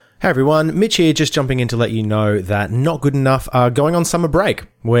Hey everyone, Mitch here, just jumping in to let you know that Not Good Enough are going on summer break.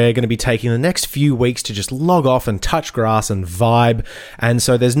 We're going to be taking the next few weeks to just log off and touch grass and vibe, and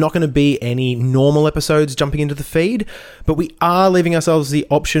so there's not going to be any normal episodes jumping into the feed, but we are leaving ourselves the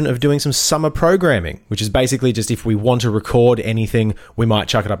option of doing some summer programming, which is basically just if we want to record anything, we might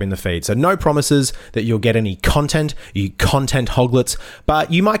chuck it up in the feed. So no promises that you'll get any content, you content hoglets,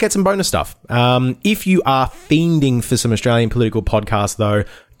 but you might get some bonus stuff. If you are fiending for some Australian political podcasts though,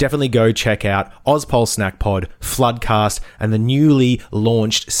 definitely go check out Ozpol Snack Pod, Floodcast, and the newly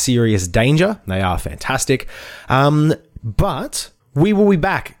launched Serious Danger. They are fantastic. But we will be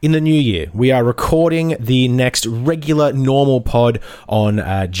back in the new year. We are recording the next regular normal pod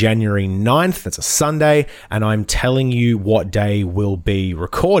on January 9th. That's a Sunday. And I'm telling you what day we'll be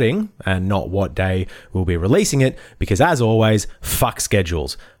recording and not what day we'll be releasing it, because as always, fuck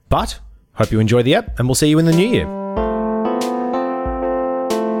schedules. But hope you enjoy the ep, and we'll see you in the new year.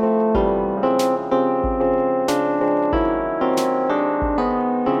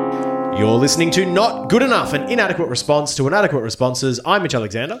 You're listening to Not Good Enough, an inadequate response to inadequate responses. I'm Mitch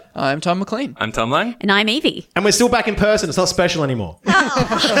Alexander. I'm Tom McLean. I'm Tom Lang. And I'm Evie. And we're still back in person. It's not special anymore.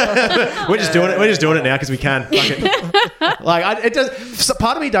 Oh. We're just doing it now because we can. Fuck it. Like, it does.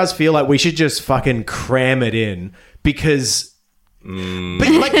 Part of me does feel like we should just fucking cram it in because. But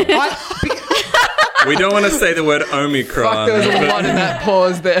like, we don't want to say the word Omicron. Fuck, there was a lot in that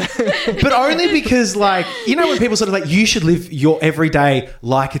pause there. But only because, like, you know when people sort of like, you should live your everyday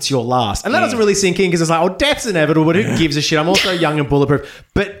like it's your last. And that doesn't really sink in because it's like, oh, death's inevitable, but who gives a shit? I'm also young and bulletproof.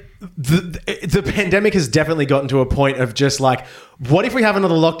 But the pandemic has definitely gotten to a point of just like, what if we have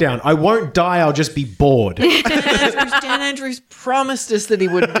another lockdown? I won't die, I'll just be bored. Dan Andrews promised us that he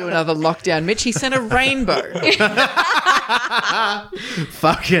wouldn't do another lockdown. Mitch, he sent a rainbow.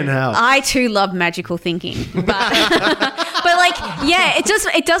 Fucking hell. I too love magical thinking. But like, yeah,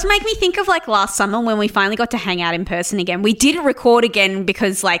 it does make me think of like last summer when we finally got to hang out in person again. We did record again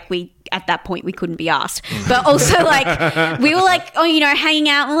because like at that point we couldn't be asked. But also like we were like, oh, you know, hanging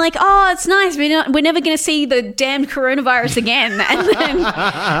out and we're like, oh, it's nice. We're never going to see the damned coronavirus again. And then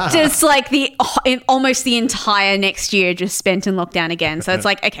just like almost the entire next year just spent in lockdown again. So it's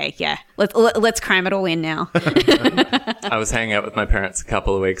like, okay, yeah, let's cram it all in now. I was hanging out with my parents a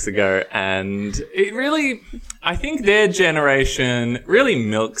couple of weeks ago, and it really, I think their generation really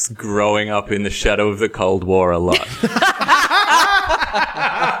milks growing up in the shadow of the Cold War a lot.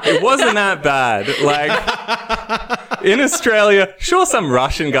 It wasn't that bad. Like, in Australia, sure, some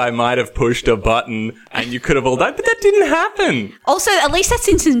Russian guy might have pushed a button and you could have all died, but that didn't happen. Also, at least that's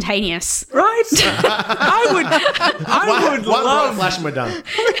instantaneous. Right? I would love... flash and we're done.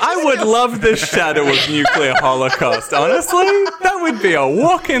 I would love the shadow of nuclear holocaust, honestly. That would be a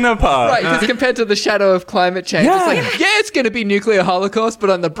walk in the park. Right, because compared to the shadow of climate change, it's like, yeah, it's going to be nuclear holocaust, but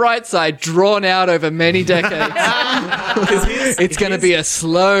on the bright side, drawn out over many decades. It's going to be a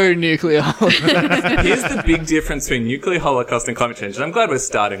slow nuclear holocaust. Here's the big difference between nuclear holocaust and climate change. And I'm glad we're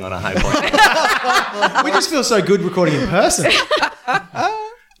starting on a high point. We just feel so good recording in person.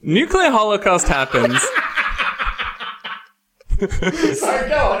 Nuclear holocaust happens. Sorry,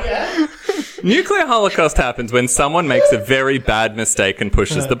 go on, yeah? Nuclear holocaust happens when someone makes a very bad mistake and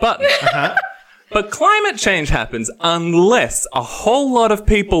pushes the button. But climate change happens unless a whole lot of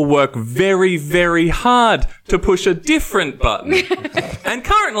people work very, very hard to push a different button. And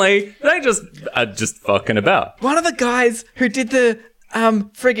currently, they just are just fucking about. One of the guys who did the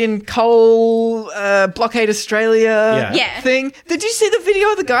friggin' coal blockade Australia thing. Did you see the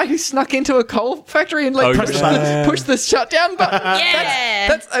video of the guy who snuck into a coal factory and like pushed the shutdown button? Yeah.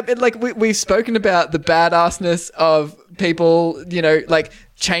 That's I mean, like we've spoken about the badassness of people, you know, like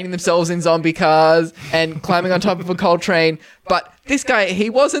chaining themselves in zombie cars and climbing on top of a coal train. But this guy, he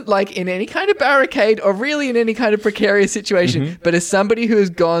wasn't like in any kind of barricade or really in any kind of precarious situation, but as somebody who has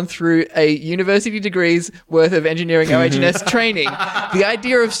gone through a university degree's worth of engineering OH&S training, the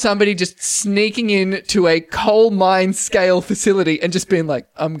idea of somebody just sneaking in to a coal mine scale facility and just being like,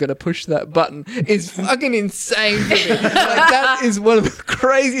 I'm going to push that button is fucking insane for me. Like, that is one of the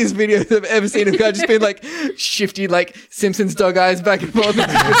craziest videos I've ever seen of a guy just being like shifty, like Simpsons dog eyes back and forth.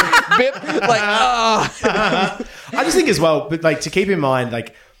 Bip, like, I just think as well, but like to keep in mind,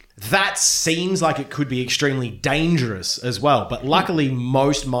 like that seems like it could be extremely dangerous as well. But luckily,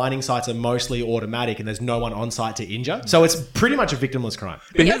 most mining sites are mostly automatic and there's no one on site to injure. So it's pretty much a victimless crime.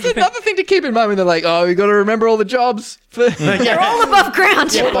 But that's another thing to keep in mind when they're like, oh, we got to remember all the jobs. They're all above ground.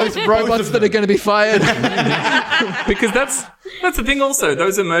 Both robots that are going to be fired. Because that's That's the thing also.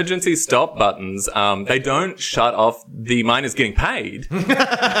 Those emergency stop buttons, they don't shut off the miners getting paid.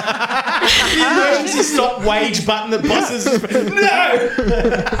 The emergency stop wage button that bosses.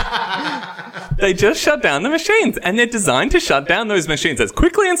 No! They just shut down the machines, and they're designed to shut down those machines as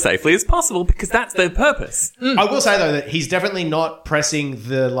quickly and safely as possible because that's their purpose. I will say, though, that he's definitely not pressing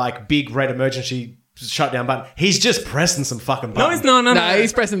the, big red emergency shutdown button. He's just pressing some fucking buttons. No, No,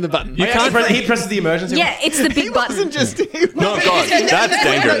 he's pressing the button. You can't He presses the emergency Yeah, it's the big button. No, God, that's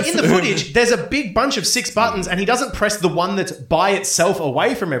dangerous. In the footage, there's a big bunch of 6 buttons, and he doesn't press the one that's by itself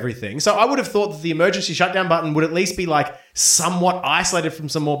away from everything. So I would have thought that the emergency shutdown button would at least be somewhat isolated from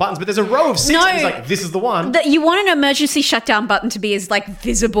some more buttons. But there's a row of 6, and he's like, "This is the one." You want an emergency shutdown button to be as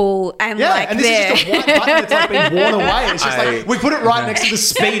visible and And this there. is just a white button that's been worn away. It's just we put it right next to the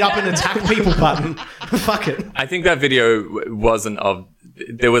speed up and attack people button. Fuck it. I think that video wasn't of...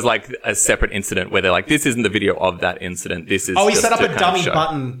 There was a separate incident where they're like, this isn't the video of that incident. This is He just set up to a kind of dummy show.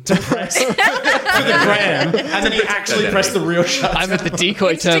 button to press for the gram, and then he actually pressed the real shut. I'm at the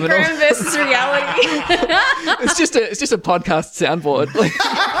decoy terminal. Instagram versus reality. It's just a podcast soundboard.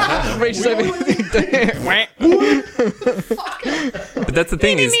 Reaches over. But that's the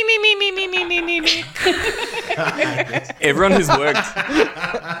thing is...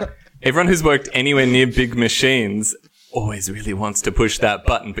 Everyone who's worked anywhere near big machines always really wants to push that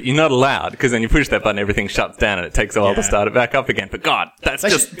button, but you're not allowed because when you push that button, everything shuts down and it takes a while to start it back up again. But God, that's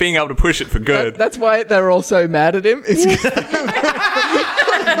just being able to push it for good. That's why they're all so mad at him.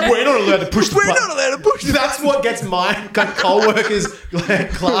 We're not allowed to push the button. We're not allowed to push. That's what gets my co-workers'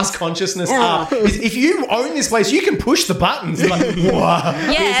 class consciousness up. Is if you own this place, you can push the buttons. Wow.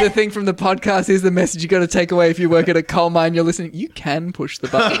 Here's the thing from the podcast. Here's the message you got to take away if you work at a coal mine. You're listening. You can push the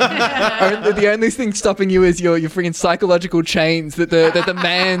button. The only thing stopping you is your freaking psychological chains that the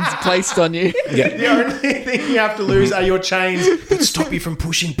man's placed on you. The only thing you have to lose are your chains that stop you from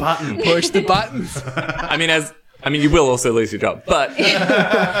pushing buttons. Push the buttons. I mean, you will also lose your job, but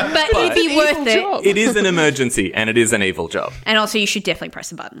it'd be worth it. job. it is an emergency and it is an evil job. And also, you should definitely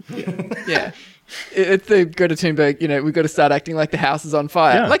press a button. Yeah. It's the Greta Thunberg, we've got to start acting like the house is on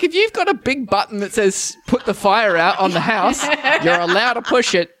fire. Yeah. If you've got a big button that says put the fire out on the house, you're allowed to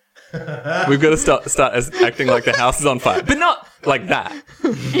push it. We've got to start acting like the house is on fire, but not like that.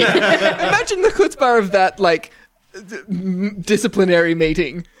 Imagine the chutzpah of that, disciplinary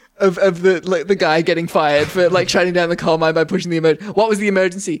meeting. Of the guy getting fired for shutting down the coal mine by pushing the emergency. What was the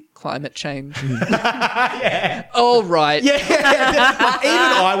emergency? Climate change. Yeah. All right. Yeah. Even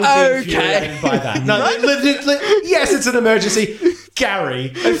I would be infuriated by that. No, yes, it's an emergency. Gary,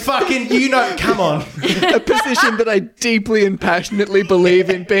 fucking, come on. A position that I deeply and passionately believe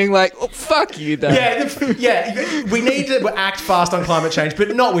in, being fuck you, though. Yeah, we need to act fast on climate change,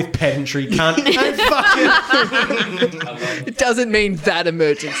 but not with pedantry, cunt. And fucking... It doesn't mean that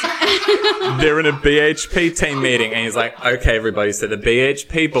emergency. They're in a BHP team meeting and he's like, okay, everybody, so the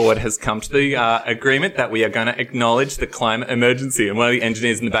BHP board has come to the agreement that we are going to acknowledge the climate emergency. And one of the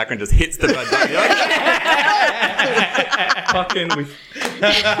engineers in the background just hits the button. Fucking...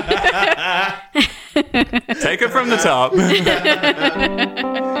 Take it from the top.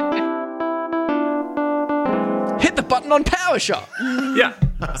 Hit the button on PowerShop. Yeah.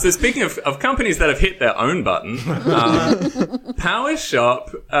 So speaking of companies that have hit their own button,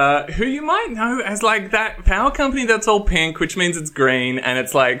 PowerShop, who you might know as that power company that's all pink, which means it's green, and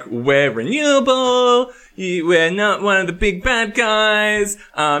it's we're renewable, we're not one of the big bad guys.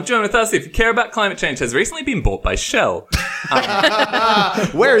 Join with us if you care about climate change. Has recently been bought by Shell.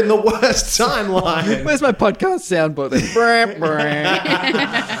 We're in the worst timeline. Where's my podcast soundboard?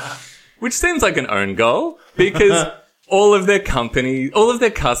 Which seems like an own goal because all of their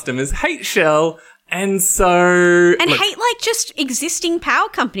customers hate Shell. And so... And hate, just existing power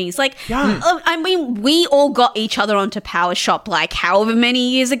companies. I mean, we all got each other onto PowerShop, however many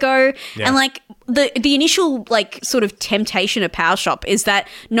years ago. Yeah. And, the initial, sort of temptation of PowerShop is that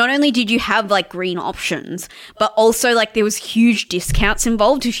not only did you have, green options, but also, there was huge discounts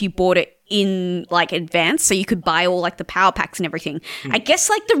involved if you bought it in advance, so you could buy all the power packs and everything. I guess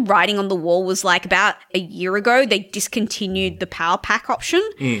the writing on the wall was about a year ago they discontinued the power pack option.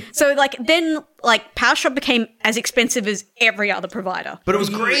 So then PowerShop became as expensive as every other provider. But it was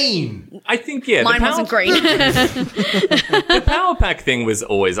green. I think, Mine wasn't green. The power pack thing was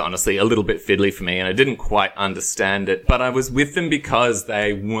always honestly a little bit fiddly for me and I didn't quite understand it, but I was with them because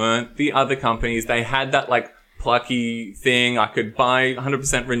they weren't the other companies. They had that plucky thing. I could buy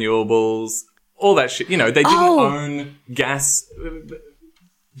 100% renewables, all that shit. They didn't own gas.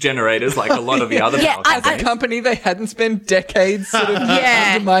 generators like a lot of the other Yeah, power As a companies. company, they hadn't spent decades sort of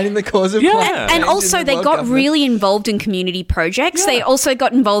Yeah. undermining the cause of Yeah. climate And change And in also, the they world got government. really involved in community projects. They also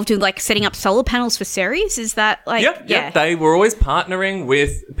got involved in like setting up solar panels for Ceres. Is that like, Yep. They were always partnering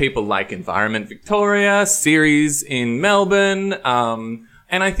with people like Environment Victoria, Ceres in Melbourne,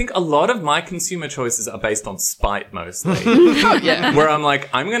 and I think a lot of my consumer choices are based on spite mostly. Yeah. Where I'm like,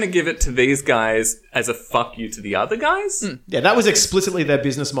 I'm going to give it to these guys as a fuck you to the other guys. Yeah, that was explicitly their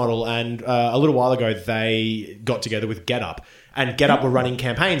business model. And a little while ago, they got together with GetUp. And GetUp were running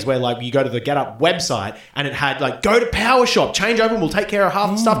campaigns where, like, you go to the GetUp website and it had, like, go to PowerShop, change over and we'll take care of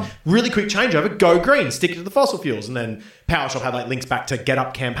half the stuff. Really quick changeover, go green, stick it to the fossil fuels. And then PowerShop had, like, links back to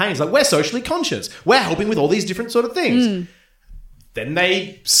GetUp campaigns. Like, we're socially conscious. We're helping with all these different sort of things. Then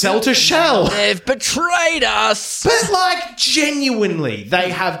they sell to Shell. They've betrayed us. But, like, genuinely, they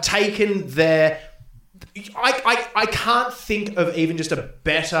have taken their... I can't think of even just a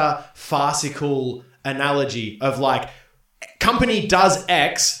better farcical analogy of, like, company does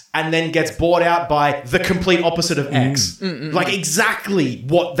X and then gets bought out by the complete opposite of X. Like, exactly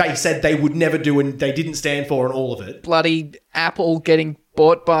what they said they would never do and they didn't stand for and all of it. Bloody Apple getting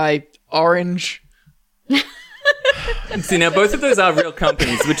bought by Orange. See, now both of those are real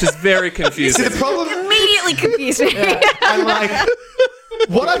companies, which is very confusing. See, the problem... Immediately confused me. And, like...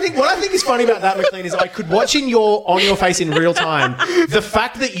 What I think is funny about that, McLean, is I could watch on your face in real time the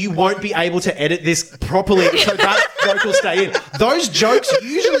fact that you won't be able to edit this properly so that joke will stay in. Those jokes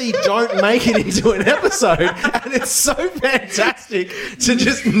usually don't make it into an episode, and it's so fantastic to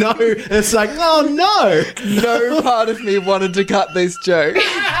just know. It's like, oh no, No part of me wanted to cut this joke.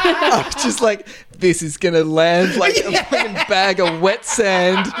 I was just like, this is going to land like a fucking bag of wet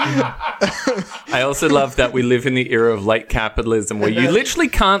sand. I also love that we live in the era of late capitalism where you literally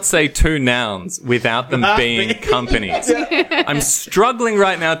can't say two nouns without them being companies. I'm struggling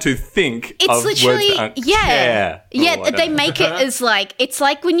right now to think It's of literally, words that yeah. care or Yeah, whatever. they make it as like, it's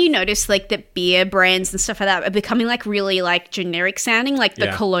like when you notice like that beer brands and stuff like that are becoming like really like generic sounding, like the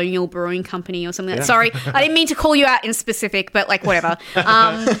Yeah. Colonial Brewing Company or something. Sorry, I didn't mean to call you out in specific, but like whatever.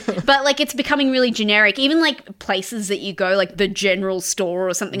 But like it's becoming really generic. Even like places that you go, like the general store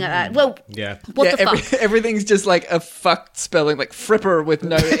or something like that. Well, yeah. what the fuck? Everything's just like a fucked spelling, like fripper with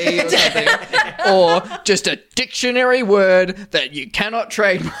no E or something. Or just a dictionary word that you cannot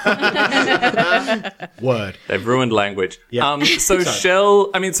trademark. Word. They've ruined language. Yeah. So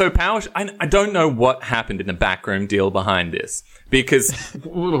Shell, so Power, I don't know what happened in the backroom deal behind this because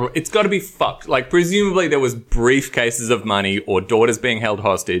it's got to be fucked. Like, presumably there was briefcases of money or daughters being held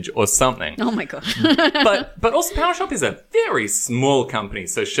hostage or something. Oh my god. But also PowerShop is a very small company,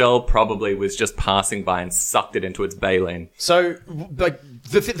 so Shell probably was just passing by and sucked it into its baleen. So, like,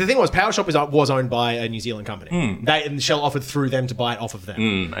 the thing was, PowerShop was owned by a New Zealand company. And Shell offered through them to buy it off of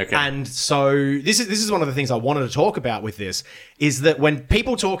them. Okay. And so this is one of the things I wanted to talk about with this, is that when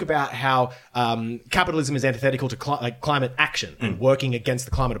people talk about how capitalism is antithetical to climate action and working against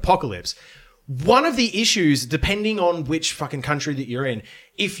the climate apocalypse, one of the issues, depending on which fucking country that you're in,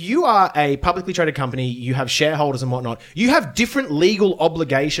 if you are a publicly traded company, you have shareholders and whatnot, you have different legal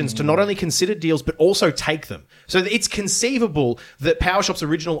obligations to not only consider deals, but also take them. So it's conceivable that PowerShop's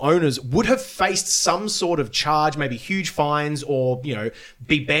original owners would have faced some sort of charge, maybe huge fines or,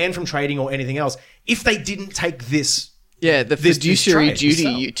 be banned from trading or anything else if they didn't take this. Yeah, the This fiduciary trade,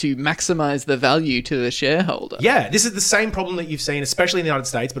 duty to maximize the value to the shareholder. Yeah, this is the same problem that you've seen, especially in the United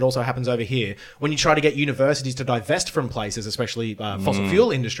States, but also happens over here. When you try to get universities to divest from places, especially fossil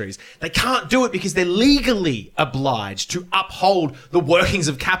fuel industries, they can't do it because they're legally obliged to uphold the workings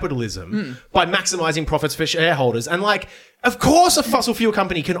of capitalism by maximizing profits for shareholders. And of course a fossil fuel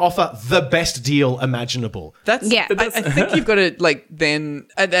company can offer the best deal imaginable. Yeah. I think you've got to then.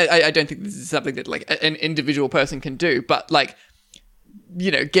 I don't think this is something that an individual person can do, but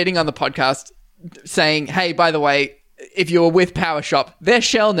getting on the podcast saying, "Hey, by the way, if you're with PowerShop, they're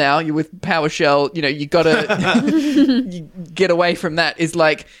Shell now. You're with PowerShell. You got to get away from that." Is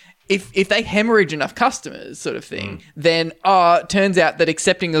like. If they hemorrhage enough customers, sort of thing, then turns out that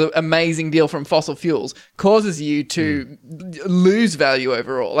accepting an amazing deal from fossil fuels causes you to lose value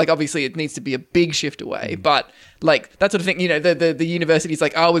overall. Like, obviously, it needs to be a big shift away, but that sort of thing. The university's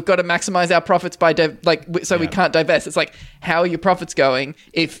like, we've got to maximize our profits by we can't divest. It's like, how are your profits going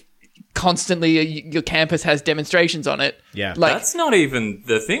if constantly your campus has demonstrations on it? Yeah. That's not even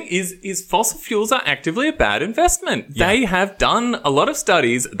the thing. Is fossil fuels are actively a bad investment. Yeah. They have done a lot of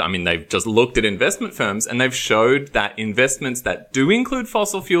studies. They've just looked at investment firms and they've showed that investments that do include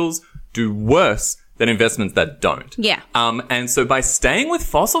fossil fuels do worse than investments that don't. Yeah. And so by staying with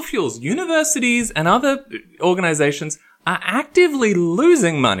fossil fuels, universities and other organizations are actively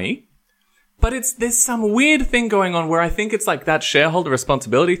losing money. But there's some weird thing going on where I think it's like that shareholder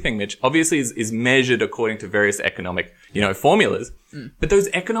responsibility thing, Mitch, obviously is measured according to various economic, formulas. But those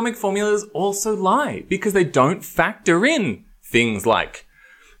economic formulas also lie because they don't factor in things like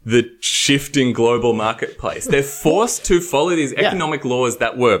the shifting global marketplace. They're forced to follow these economic laws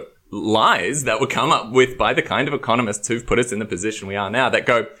that were lies that were come up with by the kind of economists who've put us in the position we are now that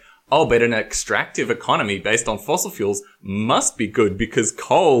go, oh, but an extractive economy based on fossil fuels must be good because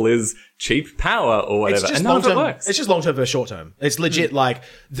coal is cheap power or whatever. It's just and none of it works. It's just long-term versus short-term. It's legit like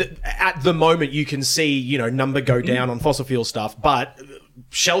at the moment you can see, number go down on fossil fuel stuff, but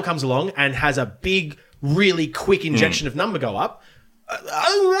Shell comes along and has a big, really quick injection of number go up. Okay,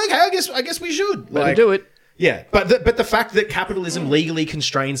 I guess we should. Better do it. Yeah, but the fact that capitalism legally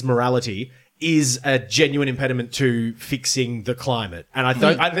constrains morality is a genuine impediment to fixing the climate. And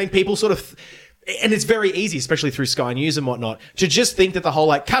I think people sort of, and it's very easy, especially through Sky News and whatnot, to just think that the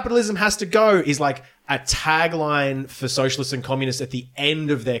whole capitalism has to go is like a tagline for socialists and communists at the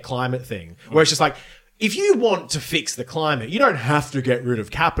end of their climate thing, where it's just like, if you want to fix the climate, you don't have to get rid of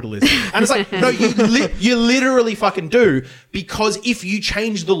capitalism. And it's like, no, you literally fucking do, because if you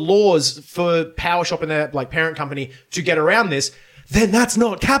change the laws for PowerShop and their parent company to get around this, then that's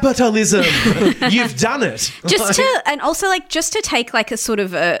not capitalism. You've done it. Just to take a sort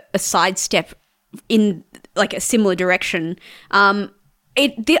of a sidestep in a similar direction. I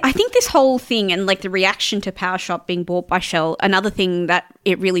think this whole thing and the reaction to PowerShop being bought by Shell, another thing that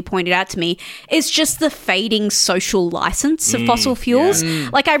it really pointed out to me is just the fading social license of fossil fuels. Yeah.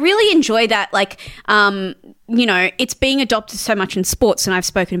 I really enjoy that. It's being adopted so much in sports, and I've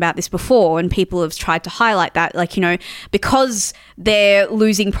spoken about this before, and people have tried to highlight that, because they're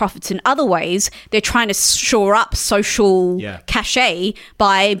losing profits in other ways, they're trying to shore up social cachet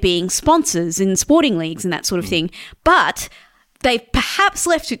by being sponsors in sporting leagues and that sort of thing. But they've perhaps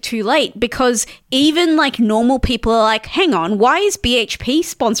left it too late, because even normal people are hang on, why is BHP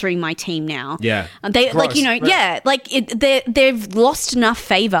sponsoring my team now? Yeah. They they've lost enough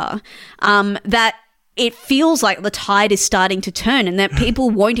favor that it feels like the tide is starting to turn, and that people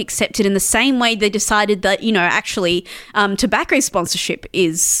won't accept it in the same way they decided that, actually tobacco sponsorship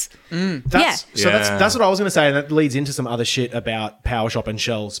is. That's what I was going to say, and that leads into some other shit about PowerShop and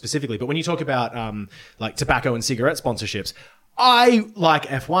Shell specifically. But when you talk about tobacco and cigarette sponsorships, I like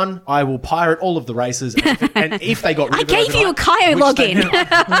F1. I will pirate all of the races, and if they got rid I of it gave you a overnight, Kayo login.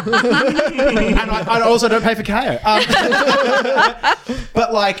 And I also don't pay for Kayo.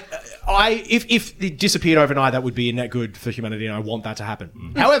 But if it disappeared overnight, that would be a net good for humanity, and I want that to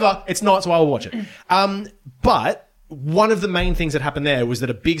happen. However, it's not, so I will watch it. But one of the main things that happened there was that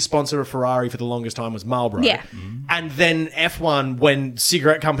a big sponsor of Ferrari for the longest time was Marlboro. Yeah. And then F1, when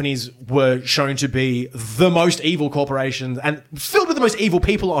cigarette companies were shown to be the most evil corporations and filled with the most evil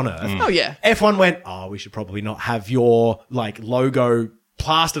people on earth. Oh, yeah. F1 went, we should probably not have your logo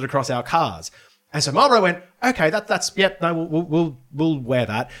plastered across our cars. And so Marlboro went, okay, we'll wear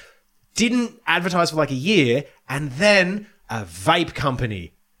that. Didn't advertise for a year, and then a vape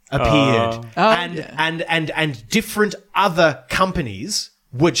company appeared, and different other companies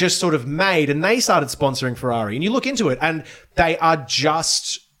were just sort of made, and they started sponsoring Ferrari. And you look into it, and they are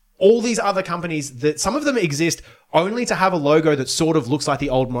just all these other companies that some of them exist only to have a logo that sort of looks like the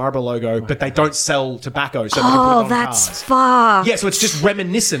old Marlboro logo, but they don't sell tobacco, so they can put it on that's cars. far. Yeah, so it's just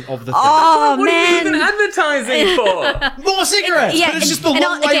reminiscent of the thing. Oh, what man. are you even advertising for? More cigarettes, but it's just the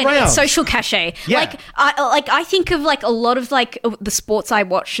long way again, around. It's social cachet. Yeah. I think of a lot of the sports I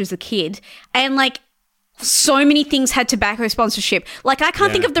watched as a kid, and so many things had tobacco sponsorship. I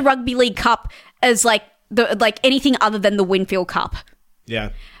can't think of the Rugby League Cup as anything other than the Winfield Cup.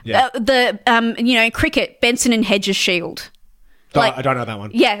 Yeah. Cricket, Benson and Hedges Shield. I don't know that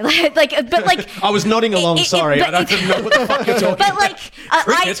one. Yeah, I was nodding along. Sorry, I don't know what the fuck you're talking about.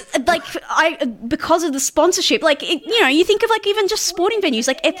 I because of the sponsorship, you think of even just sporting venues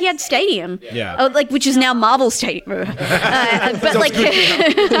like Etihad Stadium, which is now Marvel Stadium.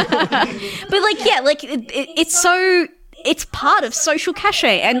 It's so. It's part of social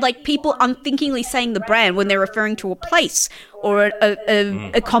cachet, and people unthinkingly saying the brand when they're referring to a place or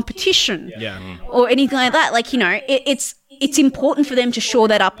a competition or anything like that. It's important for them to shore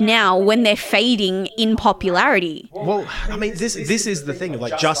that up now when they're fading in popularity. Well, I mean, this is the thing of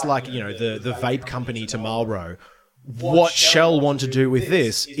just the vape company to Marlboro. What Shell want to do with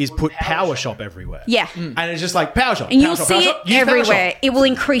this is put PowerShop everywhere. Yeah. And it's just PowerShop. And you'll see it everywhere. It will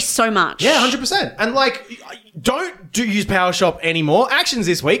increase so much. Yeah, 100%. And don't use PowerShop anymore. Actions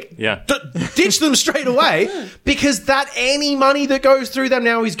this week. Yeah. Ditch them straight away because that any money that goes through them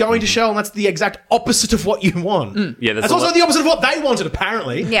now is going to Shell, and that's the exact opposite of what you want. Yeah, that's also the opposite of what they wanted,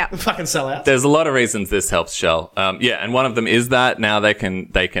 apparently. Yeah. Fucking sell out. There's a lot of reasons this helps Shell. And one of them is that now they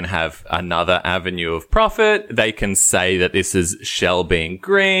can have another avenue of profit. They can say that this is Shell being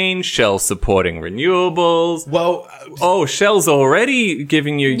green, Shell supporting renewables. Well, Shell's already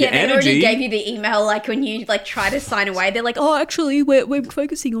giving you your they energy. already gave you the email, like, when you, like, try to sign away. They're like, oh, actually, we're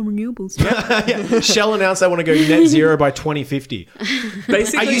focusing on renewables. Shell announced they want to go net zero by 2050.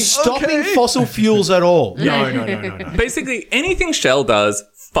 Basically, Are you stopping fossil fuels at all? No. Basically, anything Shell does,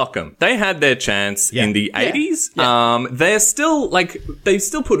 fuck them. They had their chance in the 80s. They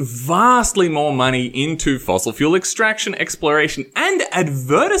still put vastly more money into fossil fuel extraction, exploration, and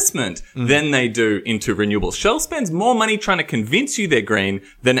advertisement than they do into renewables. Shell spends more money trying to convince you they're green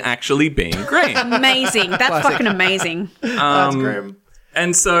than actually being green. Amazing. That's fucking amazing. That's grim.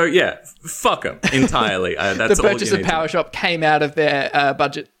 And so, fuck them entirely. That's The purchase of PowerShop came out of their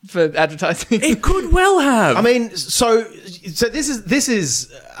budget for advertising. It could well have. I mean, so this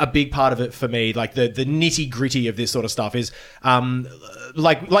is a big part of it for me. Like the nitty gritty of this sort of stuff is,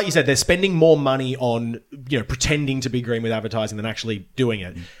 like you said, they're spending more money on pretending to be green with advertising than actually doing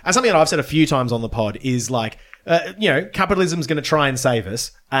it. And something that I've said a few times on the pod is like, capitalism's going to try and save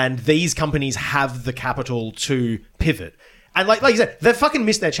us, and these companies have the capital to pivot. And like you said, they've fucking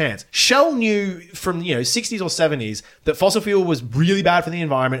missed their chance. Shell knew from, 60s or 70s that fossil fuel was really bad for the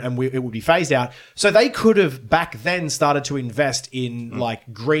environment and it would be phased out. So they could have back then started to invest in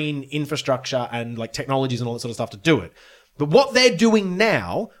like green infrastructure and like technologies and all that sort of stuff to do it. But what they're doing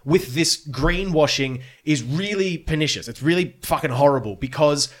now with this greenwashing is really pernicious. It's really fucking horrible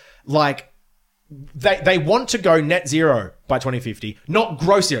because like they want to go net zero by 2050, not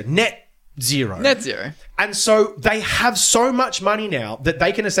gross zero, net zero. Net zero. And so they have so much money now that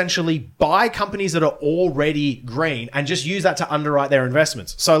they can essentially buy companies that are already green and just use that to underwrite their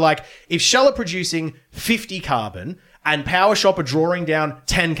investments. So like if Shell are producing 50 carbon and PowerShop are drawing down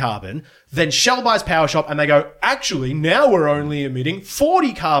 10 carbon, then Shell buys PowerShop and they go, actually, now we're only emitting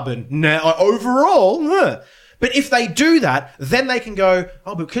 40 carbon now overall. But if they do that, then they can go,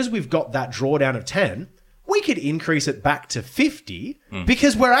 because we've got that drawdown of 10, we could increase it back to 50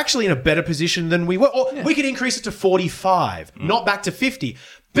 because we're actually in a better position than we were. Or we could increase it to 45, not back to 50.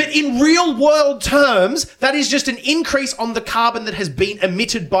 But in real world terms, that is just an increase on the carbon that has been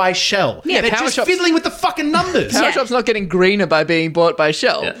emitted by Shell. Yeah, they're just fiddling with the fucking numbers. PowerShop's not getting greener by being bought by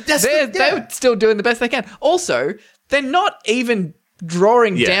Shell. Yeah. They're still doing the best they can. Also, they're not even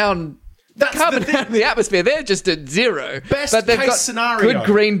drawing down carbon out of the atmosphere. They're just at zero. Best but they've case got scenario. Good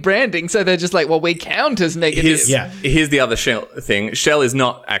green branding, so they're just like, well, we count as negative. Here's the other Shell thing. Shell is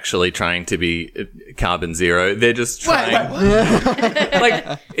not actually trying to be carbon zero. They're just trying.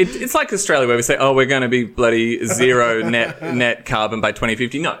 Like it's like Australia where we say, we're going to be bloody zero net carbon by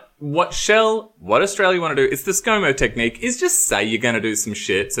 2050. No. What Australia want to do, it's the ScoMo technique, is just say you're going to do some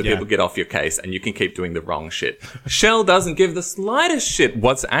shit so people get off your case and you can keep doing the wrong shit. Shell doesn't give the slightest shit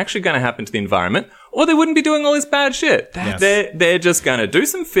what's actually going to happen to the environment, or they wouldn't be doing all this bad shit. They're just going to do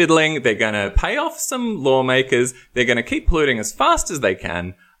some fiddling. They're going to pay off some lawmakers. They're going to keep polluting as fast as they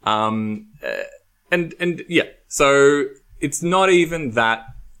can. So it's not even that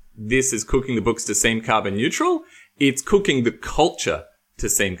this is cooking the books to seem carbon neutral. It's cooking the culture to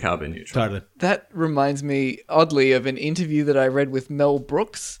seem carbon neutral. Totally. That reminds me, oddly, of an interview that I read with Mel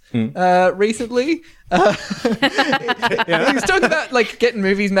Brooks recently. He was talking about like getting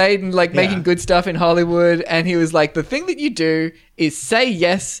movies made and like making good stuff in Hollywood, and he was like, the thing that you do is say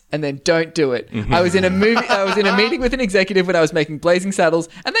yes and then don't do it. I was in a meeting with an executive when I was making Blazing Saddles,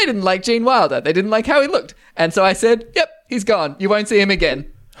 and they didn't like Gene Wilder. They didn't like how he looked. And so I said, yep, he's gone. You won't see him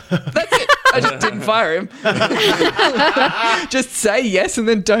again. That's it. I just didn't fire him. Just say yes and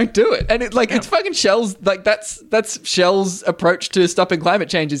then don't do it. And it's fucking Shell's, like that's Shell's approach to stopping climate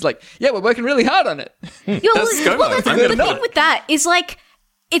change is like, we're working really hard on it. The thing with that is like,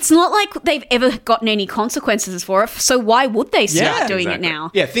 it's not like they've ever gotten any consequences for it, so why would they start doing it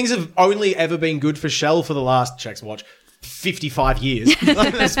now? Yeah, things have only ever been good for Shell for the last, checks watch, 55 years.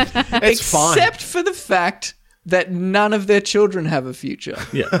 It's fine. Except for the fact that none of their children have a future.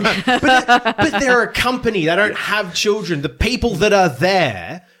 Yeah. but they're a company. They don't have children. The people that are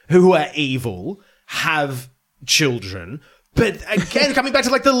there who are evil have children. But again, coming back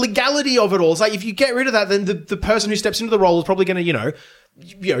to like the legality of it all, it's like if you get rid of that, then the person who steps into the role is probably going to,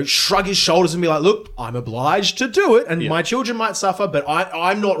 shrug his shoulders and be like, look, I'm obliged to do it, and my children might suffer, but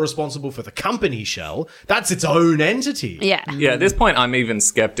I'm not responsible for the company, Shell. That's its own entity. Yeah. Yeah, at this point, I'm even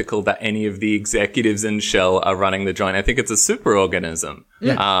skeptical that any of the executives in Shell are running the joint. I think it's a superorganism.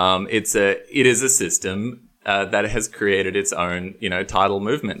 Yeah. It is a system that has created its own, tidal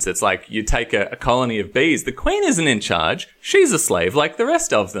movements. It's like you take a colony of bees. The queen isn't in charge. She's a slave like the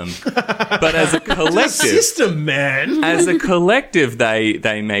rest of them. But as a collective, System, man. as a collective,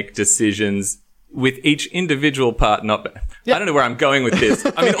 they make decisions with each individual part not... I don't know where I'm going with this.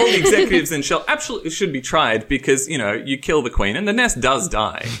 I mean, all the executives in Shell absolutely should be tried because, you kill the queen and the nest does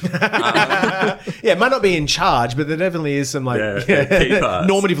die. It might not be in charge, but there definitely is some key parts.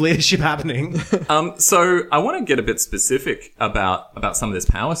 normative leadership happening. So I want to get a bit specific about some of this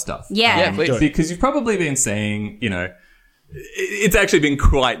power stuff. Yeah, please. Because you've probably been saying, it's actually been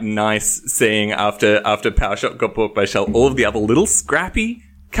quite nice seeing after PowerShop got bought by Shell, all of the other little scrappy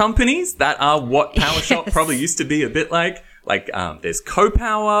companies that are what PowerShop probably used to be a bit like. There's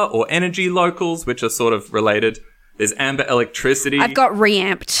CoPower or Energy Locals, which are sort of related. There's Amber Electricity. I've got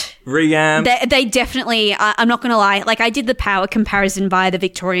Reamped. They definitely, I'm not going to lie, I did the power comparison via the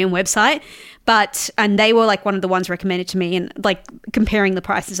Victorian website, and they were one of the ones recommended to me, and comparing the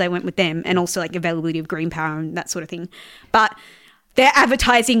prices, I went with them, and also availability of green power and that sort of thing. But their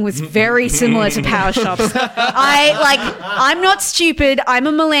advertising was very similar to PowerShop's. I'm not stupid. I'm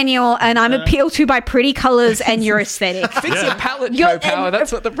a millennial, and I'm appealed to by pretty colours and your aesthetic. Fix your palette, CoPower.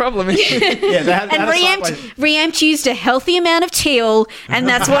 That's what the problem is. And Reamped used a healthy amount of teal, and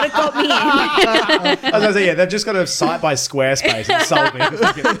that's what it got me in. I was going to say, they've just got a site by Squarespace and sold me.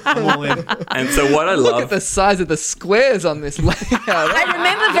 I'm all in. And so what I love... Look at the size of the squares on this layout. I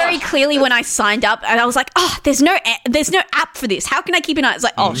remember very clearly when I signed up, and I was like, oh, there's no app for this. How can I keep an eye? It's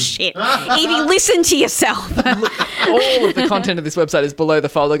like, oh, shit. Evie, listen to yourself. All of the content of this website is below the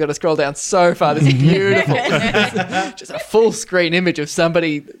folder. I've got to scroll down so far. This is beautiful. Just a full screen image of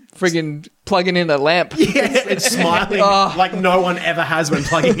somebody friggin' plugging in a lamp. It's smiling like no one ever has when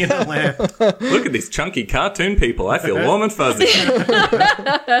plugging in a lamp. Look at these chunky cartoon people. I feel warm and fuzzy.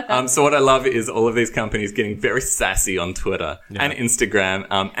 So what I love is all of these companies getting very sassy on Twitter and Instagram.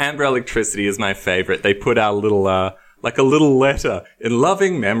 Amber Electricity is my favorite. They put out a little... a little letter in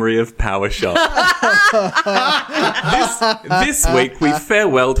loving memory of PowerShop. This week, we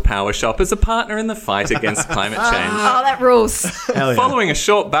farewelled PowerShop as a partner in the fight against climate change. Oh, that rules. Hell yeah. Following a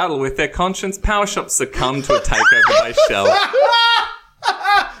short battle with their conscience, PowerShop succumbed to a takeover by Shell.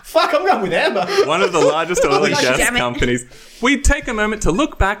 Fuck, I'm going with Amber. One of the largest oil and gas damn it. companies. We'd take a moment to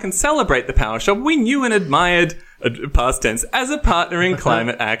look back and celebrate the PowerShop we knew and admired, past tense, as a partner in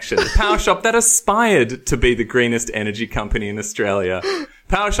climate action. PowerShop that aspired to be the greenest energy company in Australia.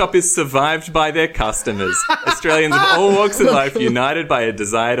 PowerShop is survived by their customers. Australians of all walks of life united by a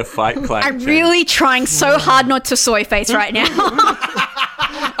desire to fight climate I'm change. really trying so hard not to soy face right now.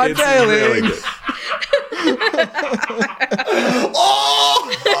 I'm It's failing. really good.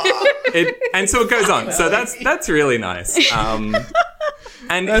 And so it goes on. So that's really nice.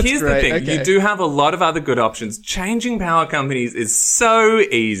 And That's here's great, the thing. okay. You do have a lot of other good options. Changing power companies is so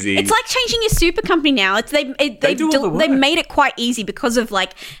easy. It's like changing your super company now. They do all the work. they made it quite easy because of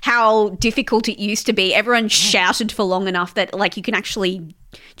how difficult it used to be. Everyone shouted for long enough that you can actually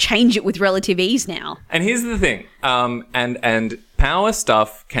change it with relative ease now. And here's the thing. And power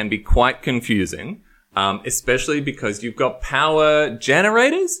stuff can be quite confusing, especially because you've got power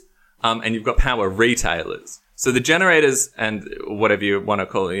generators, and you've got power retailers. So the generators and whatever you want to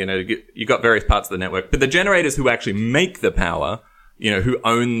call it, you got various parts of the network, but the generators who actually make the power, who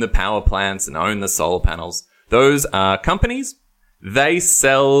own the power plants and own the solar panels, those are companies. They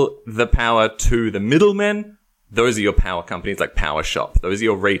sell the power to the middlemen. Those are your power companies like PowerShop. Those are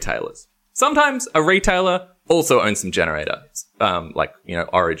your retailers. Sometimes a retailer also owns some generators,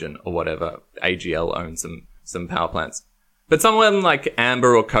 Origin or whatever. AGL owns some power plants. But someone like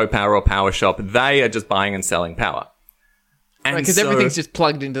Amber or CoPower or PowerShop, they are just buying and selling power. And Because everything's just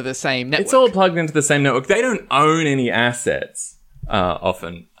plugged into the same network. it's all plugged into the same network. They don't own any assets,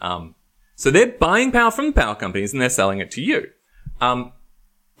 often. So they're buying power from the power companies and they're selling it to you. And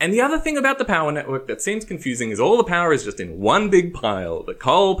the other thing about the power network that seems confusing is all the power is just in one big pile. The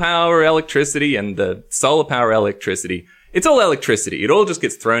coal power electricity and the solar power electricity. It's all electricity. It all just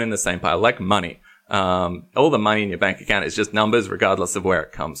gets thrown in the same pile, like money. All the money in your bank account is just numbers regardless of where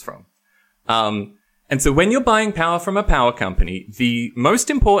it comes from. And so when you're buying power from a power company, the most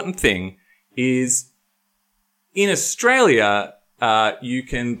important thing is in Australia, you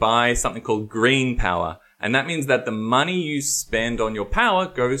can buy something called green power. And that means that the money you spend on your power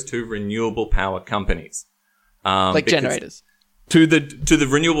goes to renewable power companies. like generators. To the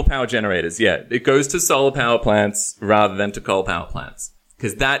renewable power generators, yeah. It goes to solar power plants rather than to coal power plants.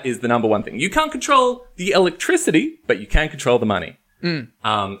 Because that is the number one thing. You can't control the electricity, but you can control the money.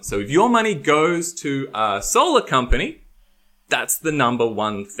 So if your money goes to a solar company, that's the number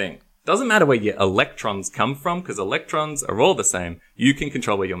one thing. Doesn't matter where your electrons come from, because electrons are all the same. You can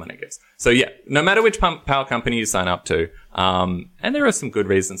control where your money goes. So yeah, no matter which power company you sign up to, and there are some good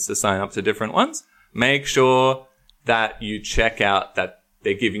reasons to sign up to different ones, make sure that you check out that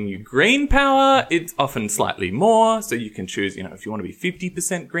they're giving you green power. It's often slightly more, so you can choose, if you want to be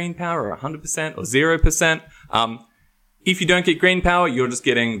 50% green power or 100% or 0%. If you don't get green power, you're just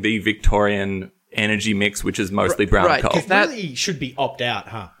getting the Victorian energy mix, which is mostly brown coal. That really should be opt-out,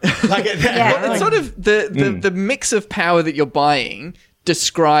 huh? It's sort of the mix of power that you're buying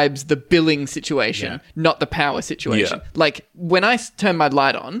describes the billing situation, not the power situation. Yeah. Like, when I turn my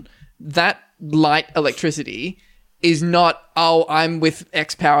light on, that light electricity is not, I'm with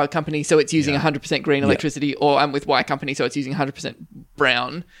X power company, so it's using 100% green electricity, or I'm with Y company, so it's using 100%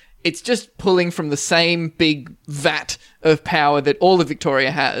 brown. It's just pulling from the same big vat of power that all of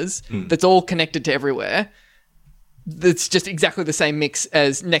Victoria has, that's all connected to everywhere. That's just exactly the same mix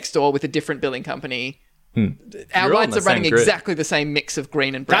as next door with a different billing company. Our lights are running exactly the same mix of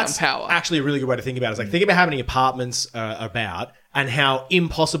green and brown power. That's actually a really good way to think about it. It's like, think about how many apartments are about and how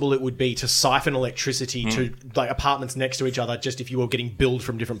impossible it would be to siphon electricity to like apartments next to each other just if you were getting billed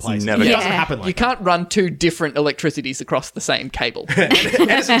from different places. Never It gonna doesn't happen like You can't run two different electricities across the same cable.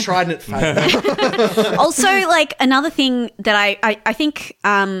 Edison tried and it failed. Also, like, another thing that I think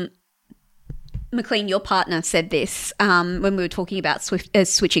McLean, your partner, said this when we were talking about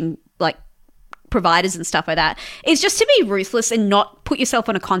switching, like, providers and stuff like that, is just to be ruthless and not put yourself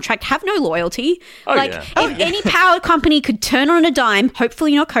on a contract. Have no loyalty. If any power company could turn on a dime,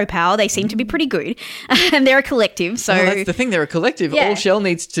 hopefully not CoPower, they seem to be pretty good, and they're a collective. So that's the thing, they're a collective. Yeah. All Shell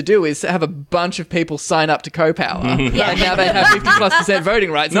needs to do is have a bunch of people sign up to CoPower, and now they have 50+%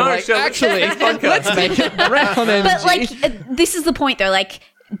 voting rights. No, and like, Shell, actually, let's make it brown energy. But like, this is the point though. Like,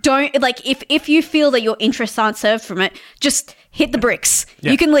 don't, like, if you feel that your interests aren't served from it, just hit the bricks.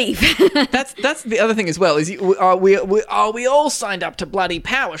 You can leave. That's the other thing as well. Is we all signed up to bloody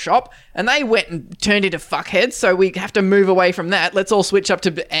Power Shop, and they went and turned into fuckheads. So we have to move away from that. Let's all switch up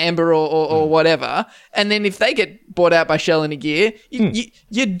to Amber or whatever. And then if they get bought out by Shell in a year,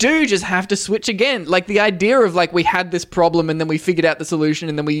 you do just have to switch again. Like, the idea of like, we had this problem and then we figured out the solution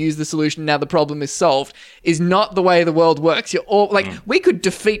and then we used the solution. Now the problem is solved is not the way the world works. You're all like, we could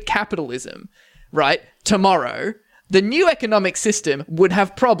defeat capitalism, right? Tomorrow. The new economic system would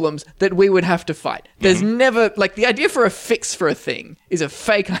have problems that we would have to fight. There's never, like, the idea for a fix for a thing is a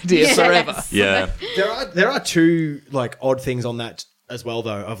fake idea forever. Yeah. There are two like odd things on that as well,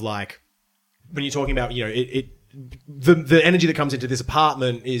 though, of like when you're talking about, the energy that comes into this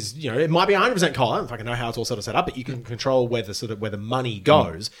apartment is, it might be 100% coal. I don't fucking know how it's all sort of set up, but you can control where the money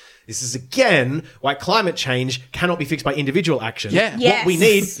goes. This is again why climate change cannot be fixed by individual action. Yeah. What we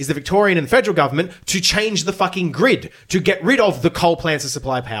need is the Victorian and federal government to change the fucking grid, to get rid of the coal plants to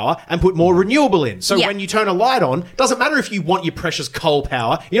supply power and put more renewable in. So when you turn a light on, doesn't matter if you want your precious coal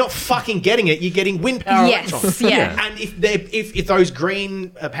power, you're not fucking getting it, you're getting wind power electrons. And if those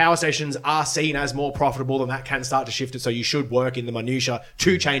green power stations are seen as more profitable, then that can start to shift it. So you should work in the minutiae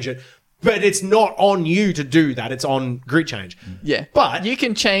to change it. But it's not on you to do that. It's on grid change. Yeah. But you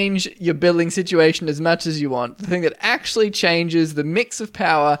can change your billing situation as much as you want. The thing that actually changes the mix of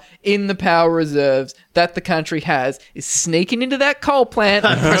power in the power reserves that the country has is sneaking into that coal plant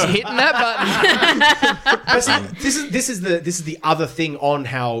and just hitting that button. But see, this is the other thing on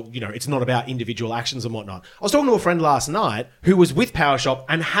how, it's not about individual actions and whatnot. I was talking to a friend last night who was with Power Shop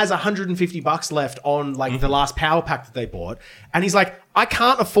and has $150 left on like the last power pack that they bought. And he's like, I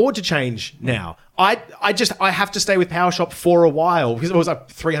can't afford to change now. I have to stay with Power Shop for a while because it was like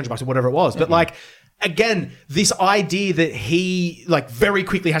 $300 or whatever it was. But like, again, this idea that he like very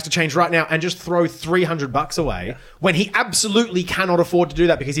quickly has to change right now and just throw $300 away when he absolutely cannot afford to do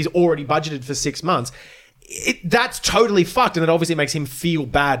that because he's already budgeted for 6 months. That's totally fucked, and it obviously makes him feel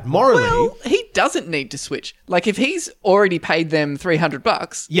bad morally. Well, he doesn't need to switch. Like, if he's already paid them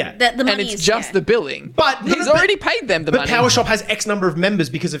 $300, the money and it's is, just the billing, but he's already paid them the money. But Power Shop has X number of members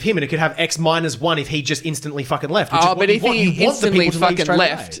because of him, and it could have X minus one if he just instantly fucking left. But if he instantly fucking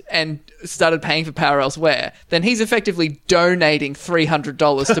left and started paying for power elsewhere, then he's effectively donating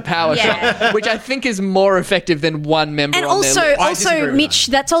 $300 to Power Shop, which I think is more effective than one member and on their list. also, Mitch,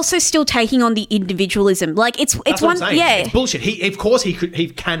 that's also still taking on the individualism. Like, it's That's one, what I'm saying. It's bullshit. He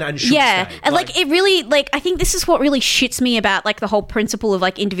can and should stay. And Like, it really, like, I think this is what really shits me about, like, the whole principle of,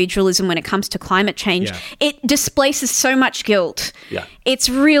 like, individualism when it comes to climate change. Yeah. It displaces so much guilt. Yeah. It's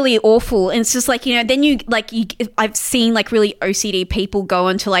really awful. And it's just like, you know, then I've seen, like, really OCD people go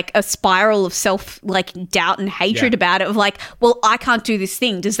into, like, a spiral of self, like, doubt and hatred about it of, like, well, I can't do this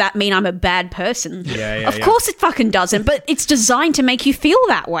thing. Does that mean I'm a bad person? Of course it fucking doesn't, but it's designed to make you feel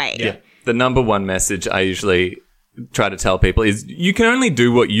that way. Yeah. The number one message I usually try to tell people is you can only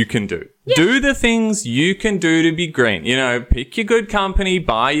do what you can do. Yeah. Do the things you can do to be green. You know, pick your good company,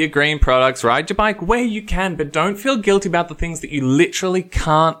 buy your green products, ride your bike where you can, but don't feel guilty about the things that you literally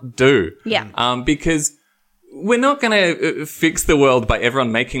can't do. Yeah. Because we're not going to fix the world by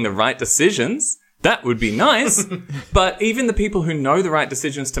everyone making the right decisions. That would be nice, but even the people who know the right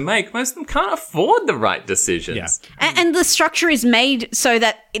decisions to make, most of them can't afford the right decisions. Yeah. And the structure is made so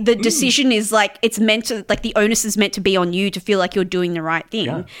that the decision is like, it's meant to, like, the onus is meant to be on you to feel like you're doing the right thing.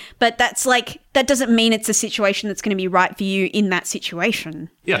 Yeah. But that's like, that doesn't mean it's a situation that's going to be right for you in that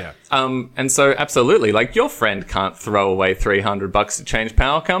situation. Yeah. And so absolutely, like, your friend can't throw away $300 to change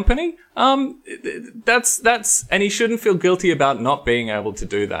power company. That's, and he shouldn't feel guilty about not being able to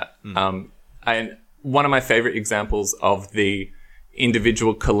do that. And one of my favorite examples of the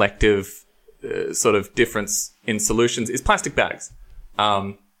individual collective sort of difference in solutions is plastic bags.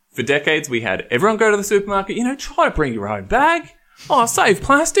 For decades, we had everyone go to the supermarket, you know, try to bring your own bag. Oh, save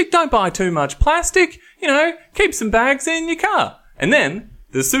plastic. Don't buy too much plastic. You know, keep some bags in your car. And then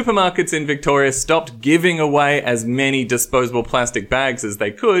the supermarkets in Victoria stopped giving away as many disposable plastic bags as they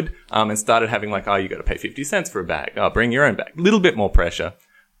could and started having like, oh, you got to pay 50 cents for a bag. Oh, bring your own bag. Little bit more pressure.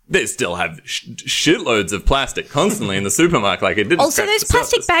 They still have shitloads of plastic constantly in the supermarket. Like, it didn't. Also, those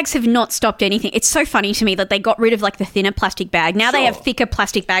plastic bags have not stopped anything. It's so funny to me that they got rid of, like, the thinner plastic bag. Now they have thicker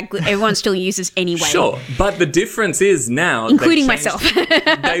plastic bag everyone still uses anyway. Sure, but the difference is now, including myself.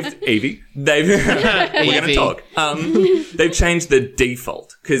 Evie, we're going to talk. They've changed the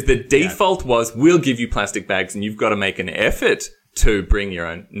default because the default was we'll give you plastic bags and you've got to make an effort to bring your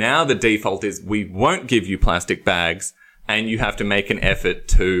own. Now the default is we won't give you plastic bags. And you have to make an effort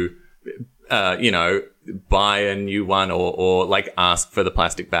to, you know, buy a new one or like ask for the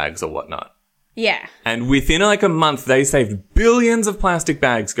plastic bags or whatnot. Yeah. And within like a month, they saved billions of plastic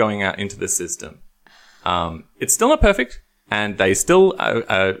bags going out into the system. It's still not perfect and they still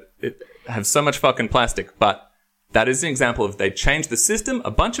have so much fucking plastic, but that is an example of they changed the system.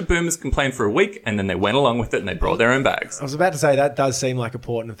 A bunch of boomers complained for a week and then they went along with it and they brought their own bags. I was about to say that does seem like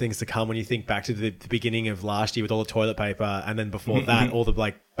important things to come when you think back to the beginning of last year with all the toilet paper and then before that, all the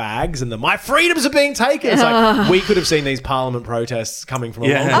like bags and the my freedoms are being taken. It's like we could have seen these parliament protests coming from a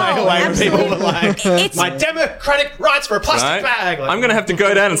long way away when people were like, my democratic rights for a plastic bag. Like, I'm going to have to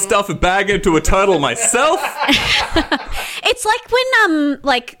go down and stuff a bag into a turtle myself. It's like when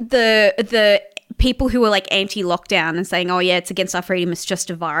like the people who were like anti-lockdown and saying, oh yeah, it's against our freedom, it's just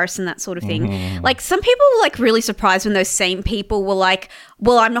a virus and that sort of thing. Like some people were like really surprised when those same people were like,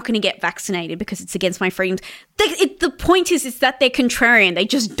 well, I'm not going to get vaccinated because it's against my freedoms. The point is that they're contrarian. They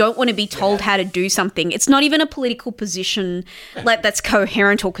just don't want to be told how to do something. It's not even a political position like that's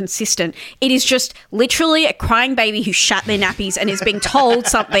coherent or consistent. It is just literally a crying baby who shat their nappies and is being told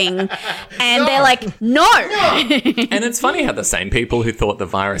something and they're like, no. And it's funny how the same people who thought the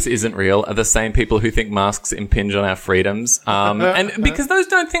virus isn't real are the same people who think masks impinge on our freedoms. And because those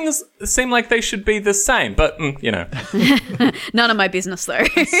things seem like they should be the same, but, you know. None of my business, though.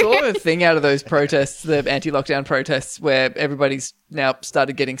 I saw a thing out of those protests, the anti-lockdown protests, where everybody's now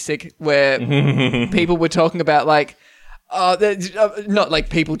started getting sick, where people were talking about, like, not like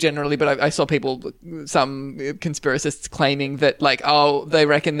people generally, but I saw people, some conspiracists claiming that, like, they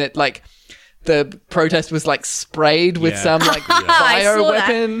reckon that, like, the protest was like sprayed with some like bio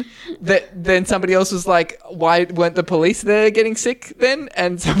weapon that then somebody else was like, why weren't the police there getting sick then?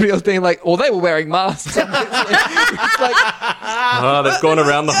 And somebody else being like, they were wearing masks. It's like, they've gone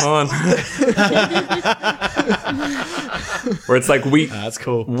around the horn. Where it's like that's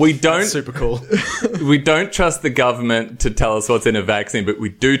cool. That's super cool. We don't trust the government to tell us what's in a vaccine, but we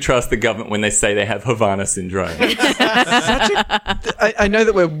do trust the government when they say they have Havana syndrome. I know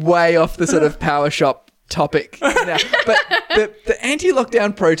that we're way off the sort of power shop topic now, but the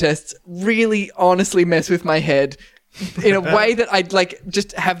anti-lockdown protests really honestly mess with my head in a way that I'd like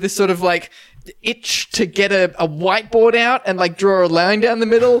just have this sort of like itch to get a whiteboard out and like draw a line down the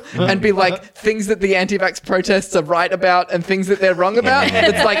middle and be like things that the anti-vax protests are right about and things that they're wrong about.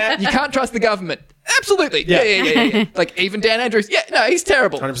 It's like, you can't trust the government. Absolutely. Yeah. Like even Dan Andrews. Yeah, no, he's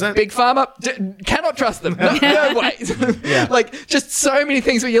terrible. 100%. Big Pharma, cannot trust them. No way. Like just so many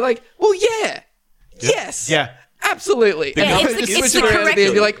things where you're like, well, yeah. Yes. Yeah. Absolutely. Yeah, You it's could the- just it's switch the around at correct- the end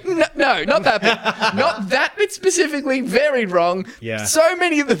and be like, no, not that bit. Not that bit specifically, very wrong. Yeah. So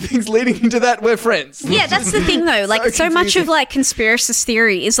many of the things leading into that were friends. Yeah, that's the thing though. Like so much confusing. of like conspiracy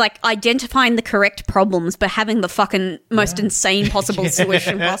theory is like identifying the correct problems but having the fucking most insane possible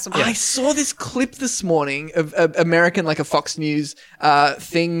solution possible. I saw this clip this morning of American, like a Fox News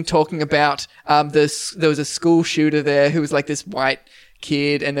thing talking about there was a school shooter there who was like this white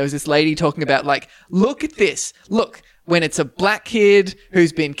kid, and there was this lady talking about like, look at this, look. When it's a black kid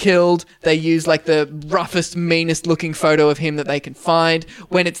who's been killed, they use like the roughest, meanest looking photo of him that they can find.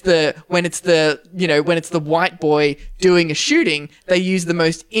 When it's the white boy doing a shooting, they use the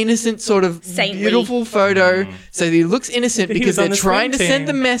most innocent sort of Saintly. beautiful photo. So he looks innocent But he because was on they're the trying to swim send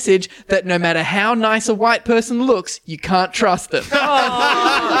the team. message that no matter how nice a white person looks, you can't trust them.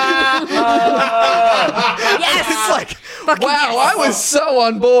 Yes. It's like, Fucking wow, yes. I was so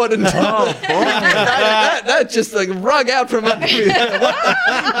on board until that just like rug out from under me.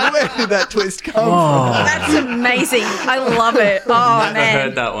 Where did that twist come from? That's amazing. I love it. Oh Never man.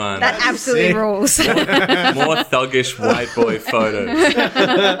 heard that one. That absolutely rules. More thuggish white boy photos.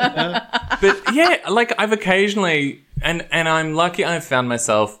 But yeah, like I've occasionally, and I'm lucky I've found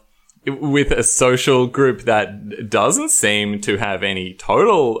myself with a social group that doesn't seem to have any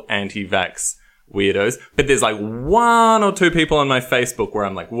total anti-vax weirdos, but there's like one or two people on my Facebook where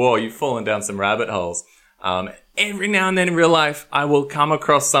I'm like, whoa, you've fallen down some rabbit holes. Every now and then in real life, I will come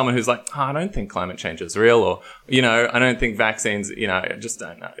across someone who's like, I don't think climate change is real, or, I don't think vaccines, I just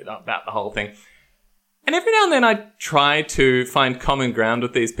don't know about the whole thing. And every now and then I try to find common ground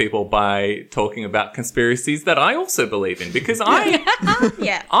with these people by talking about conspiracies that I also believe in, because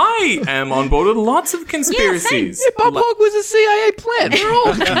Yeah. I am on board with lots of conspiracies. Bob Hawke was a CIA plant. We're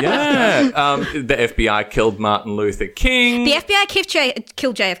all The FBI killed Martin Luther King. The FBI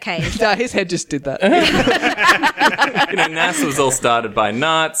killed JFK. Nah, his head just did that. NASA was all started by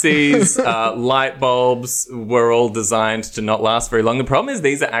Nazis. Light bulbs were all designed to not last very long. The problem is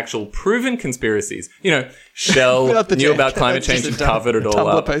these are actual proven conspiracies. Shell knew about climate change and covered it all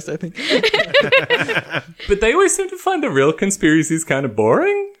Tumblr up. post, I think. But they always seem to find the real conspiracies kind of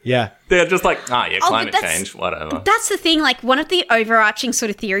boring. Yeah. They're just like, climate that's- change, whatever. That's the thing. Like one of the overarching sort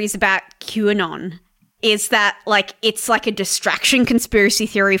of theories about QAnon is that like it's like a distraction conspiracy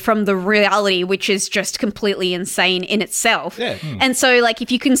theory from the reality, which is just completely insane in itself. Yeah. And so like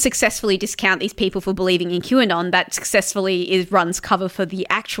if you can successfully discount these people for believing in QAnon, that successfully runs cover for the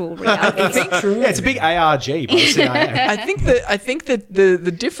actual reality. Yeah, it's a big ARG by the CIA. I think that the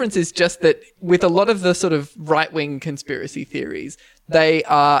difference is just that with a lot of the sort of right-wing conspiracy theories, they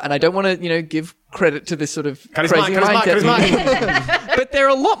are, and I don't want to, give credit to this sort of crazy mindset, but they're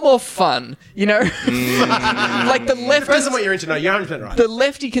a lot more fun, like the left. Depends on what you're into. No, you're 100% right. The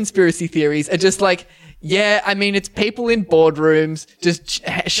lefty conspiracy theories are just like, yeah, I mean, it's people in boardrooms just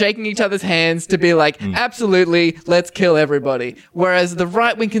shaking each other's hands to be like, absolutely, let's kill everybody. Whereas the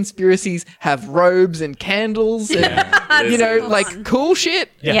right-wing conspiracies have robes and candles and, like cool shit.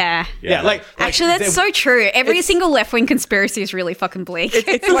 Yeah. Yeah, like Actually, that's so true. Every single left-wing conspiracy is really fucking bleak.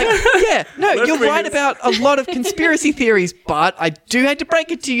 It's like, yeah, no, you're bring right it- about a lot of conspiracy theories, but I do hate to break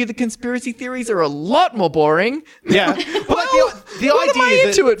it to you, the conspiracy theories are a lot more boring. Yeah. But like the What am I idea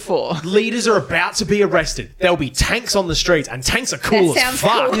into that it for? leaders are about to be arrested. There'll be tanks on the streets, and tanks are cool That as sounds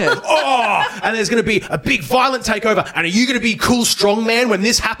fuck. cool. Yeah. Oh, and there's going to be a big violent takeover. And are you going to be cool strong man when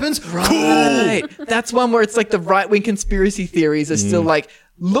this happens? Cool. Right. That's one where it's like the right-wing conspiracy theories are still like,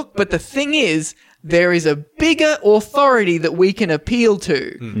 look, but the thing is, there is a bigger authority that we can appeal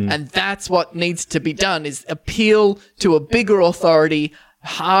to. And that's what needs to be done, is appeal to a bigger authority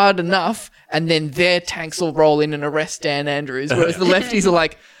hard enough, and then their tanks will roll in and arrest Dan Andrews. Whereas the lefties are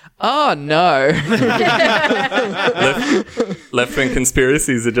like, oh no. Left-wing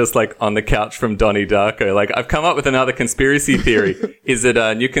conspiracies are just like on the couch from Donnie Darko. Like, I've come up with another conspiracy theory. Is it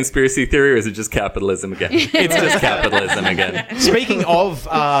a new conspiracy theory, or is it just capitalism again? It's just capitalism again. Speaking of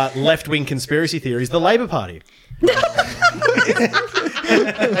left-wing conspiracy theories, the Labour Party. The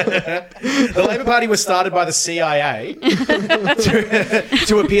Labour Party was started by the CIA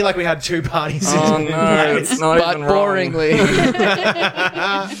to appear like we had two parties. Oh no, it's not But even wrong. boringly.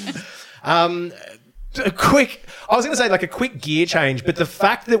 I was going to say like a quick gear change, but the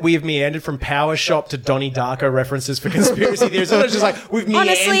fact that we have meandered from Power Shop to Donnie Darko references for conspiracy theories, it's just like we've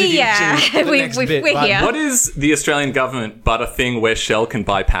meandered Honestly, yeah. into the next bit. We're but- here. What is the Australian government but a thing where Shell can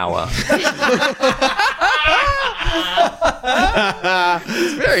buy power?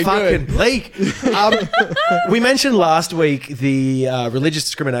 It's very Fucking good. bleak. We mentioned last week the religious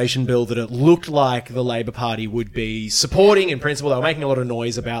discrimination bill that it looked like the Labor Party would be supporting in principle. They were making a lot of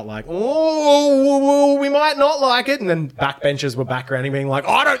noise about like, oh, we might not like it. And then backbenchers were backgrounding being like,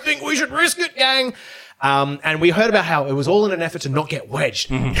 I don't think we should risk it, gang. And we heard about how it was all in an effort to not get wedged.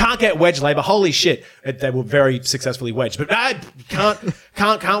 Can't get wedged, Labor. Holy shit. They were very successfully wedged. But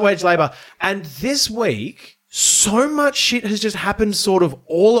can't wedge Labor. And this week, so much shit has just happened sort of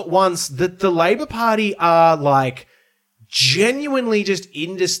all at once that the Labor Party are like genuinely just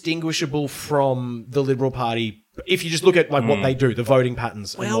indistinguishable from the Liberal Party. If you just look at like what they do, the voting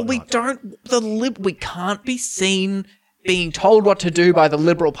patterns. and Well, we whatnot. we can't be seen being told what to do by the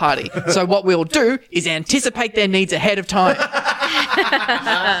Liberal Party. So what we'll do is anticipate their needs ahead of time.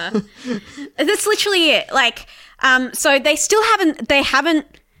 That's literally it. Like, so they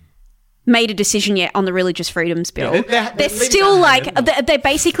haven't made a decision yet on the religious freedoms bill. Yeah, they're still like, they're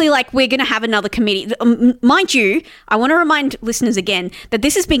basically like, we're going to have another committee. Mind you, I want to remind listeners again that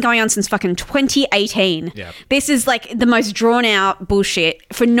this has been going on since fucking 2018. Yeah. This is like the most drawn out bullshit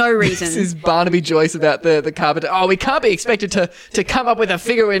for no reason. This is Barnaby Joyce about the carbon. Oh, we can't be expected to come up with a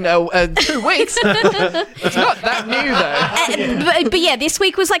figure in 2 weeks. It's not that new, though. But yeah, this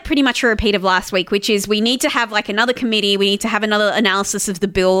week was like pretty much a repeat of last week, which is we need to have like another committee. We need to have another analysis of the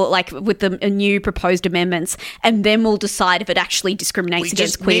bill, like with the new proposed amendments, and then we'll decide if it actually discriminates We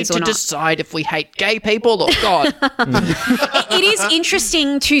against just need queers to or not. decide if we hate gay people or God. It is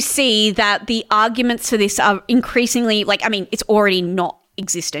interesting to see that the arguments for this are increasingly like, I mean, it's already not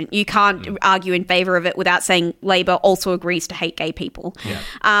existent. You can't argue in favor of it without saying Labor also agrees to hate gay people.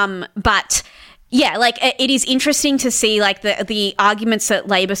 But yeah, like it is interesting to see like the arguments that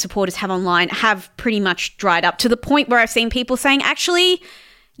Labor supporters have online have pretty much dried up to the point where I've seen people saying, actually,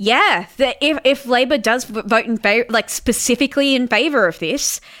 yeah, that if Labor does vote in favor, like specifically in favor of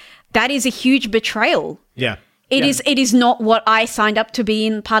this, that is a huge betrayal. Yeah. It is not what I signed up to be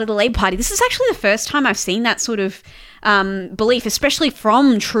in part of the Labor Party. This is actually the first time I've seen that sort of belief, especially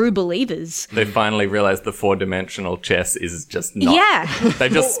from true believers. They finally realized the 4-dimensional chess is just not. Yeah.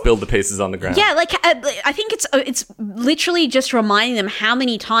 They've just spilled the pieces on the ground. Yeah, like I think it's literally just reminding them how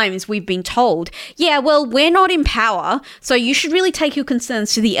many times we've been told, yeah, well, we're not in power, so you should really take your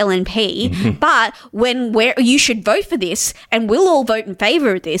concerns to the LNP, but you should vote for this, and we'll all vote in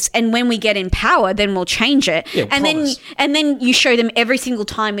favor of this, and when we get in power, then we'll change it. Yeah, and then you show them every single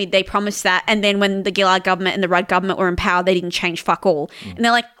time they promised that, and then when the Gillard government and the Rudd government were in power, they didn't change fuck all. And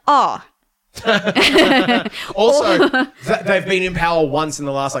they're like, oh. Also, they've been in power once in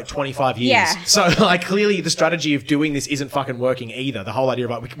the last like 25 years. Yeah. So like clearly the strategy of doing this isn't fucking working either. The whole idea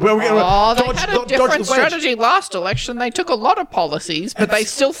of like, we're going They had a different strategy last election. They took a lot of policies, but they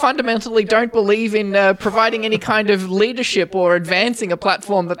still fundamentally don't believe in providing any kind of leadership or advancing a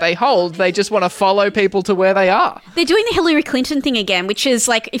platform that they hold. They just want to follow people to where they are. They're doing the Hillary Clinton thing again, which is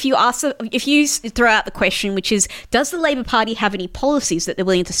like if you throw out the question, which is, does the Labor Party have any policies that they're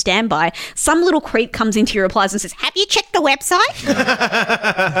willing to stand by? Some little creep comes into your replies and says, have you checked the website?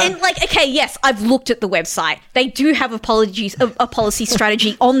 And like, okay, yes, I've looked at the website. They do have a policy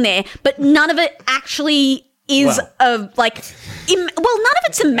strategy on there, but none of it actually is none of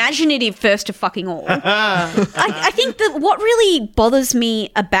it's imaginative first of fucking all. I think that what really bothers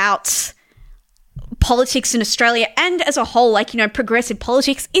me about politics in Australia and as a whole, like, you know, progressive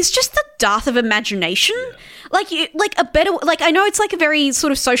politics is just the dearth of imagination. I know it's like a very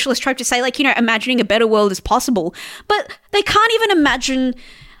sort of socialist trope to say, like, you know, imagining a better world is possible, but they can't even imagine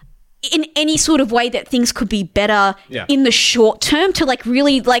in any sort of way that things could be better in the short term to like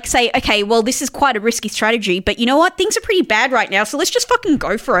really like say, okay, well, this is quite a risky strategy, but you know what? Things are pretty bad right now, so let's just fucking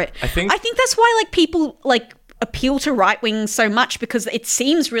go for it. I think that's why like people like appeal to right wing so much, because it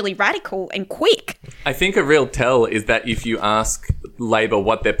seems really radical and quick. I think a real tell is that if you ask Labor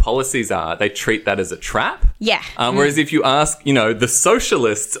what their policies are, they treat that as a trap. Yeah. Whereas if you ask, you know, the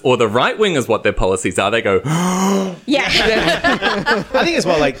socialists or the right wingers what their policies are, they go, yeah. I think as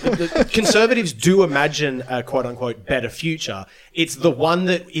well, like, the conservatives do imagine a quote unquote better future. It's the one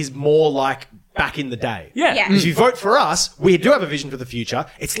that is more like back in the day. Yeah. If you vote for us, we do have a vision for the future.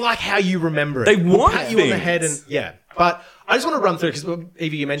 It's like how you remember it. They We'll want pat you on the things. head and yeah. But I just want to run through, because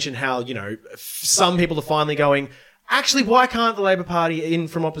Evie, you mentioned how, you know, some people are finally going, actually, why can't the Labor Party in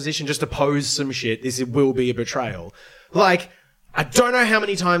from opposition just oppose some shit? This will be a betrayal. Like, I don't know how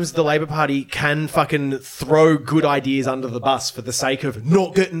many times the Labor Party can fucking throw good ideas under the bus for the sake of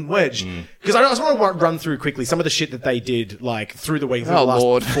not getting wedged. Because I just want to run through quickly some of the shit that they did, like, through the week, through the last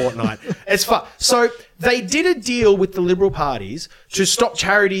Lord. fortnight. It's fun. So they did a deal with the Liberal parties to stop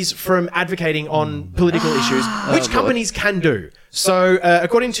charities from advocating on political issues, which companies can do. So,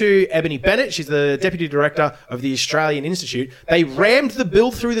 according to Ebony Bennett, she's the Deputy Director of the Australian Institute, they rammed the bill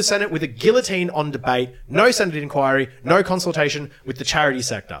through the Senate with a guillotine on debate, no Senate inquiry, no consultation with the charity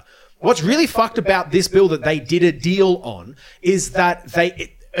sector. What's really fucked about this bill that they did a deal on is that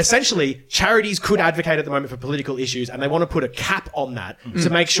essentially, charities could advocate at the moment for political issues, and they want to put a cap on that to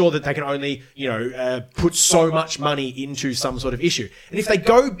make sure that they can only, put so much money into some sort of issue. And if they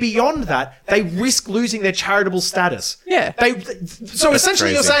go beyond that, they risk losing their charitable status. Yeah. So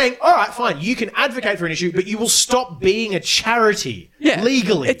essentially, you're saying, all right, fine, you can advocate for an issue, but you will stop being a charity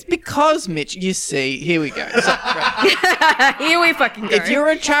legally. It's because, Mitch, you see, here we go. So, Here we fucking go. if you're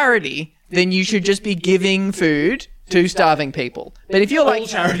a charity, then you should just be giving food to starving people. But if you're like,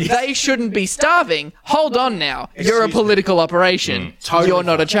 charities. they shouldn't be starving, hold on now. You're a political operation. Totally You're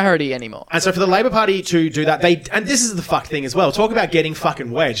not a charity anymore. And so for the Labor Party to do that, and this is the fuck thing as well, talk about getting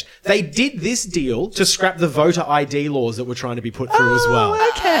fucking wedged. They did this deal to scrap the voter ID laws that were trying to be put through as well.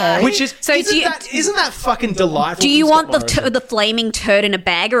 Okay. Which is, So isn't that fucking delightful? Do you from want Scott the flaming turd in a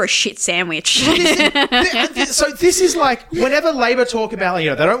bag or a shit sandwich? So this is like, whenever Labor talk about,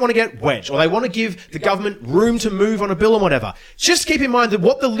 they don't want to get wedged, or they want to give the government room to move on a bill or whatever, just keep in mind that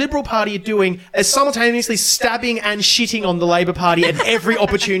what the Liberal Party are doing is simultaneously stabbing and shitting on the Labor Party at every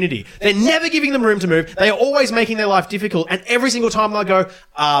opportunity. They're never giving them room to move. They are always making their life difficult, and every single time they'll go,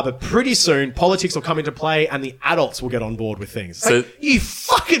 but pretty soon politics will come into play and the adults will get on board with things. So- you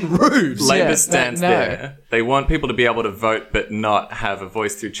fucking rubes. Labor stands no. there. They want people to be able to vote but not have a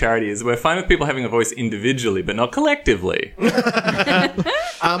voice through charities. We're fine with people having a voice individually but not collectively.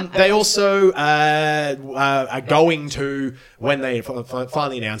 They also are going to, when they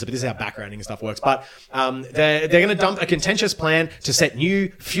finally announce it, but this is how backgrounding and stuff works, but they're going to dump a contentious plan to set new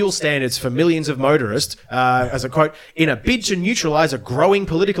fuel standards for millions of motorists, as a quote, in a bid to neutralise a growing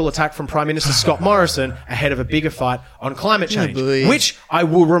political attack from Prime Minister Scott Morrison ahead of a bigger fight on climate change, which I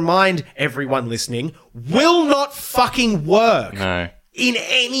will remind everyone listening, will not fucking work. No. In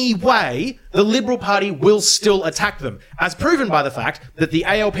any way, the Liberal Party will still attack them, as proven by the fact that the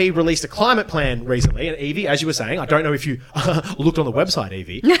ALP released a climate plan recently. And Evie, as you were saying, I don't know if you looked on the website,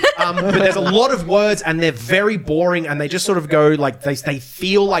 Evie, but there's a lot of words and they're very boring and they just sort of go like they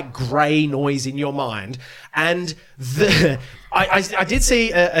feel like grey noise in your mind. And I did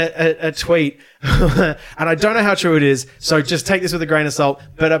see a tweet, and I don't know how true it is, so just take this with a grain of salt,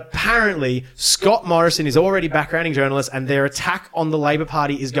 but apparently Scott Morrison is already backgrounding journalists, and their attack on the Labor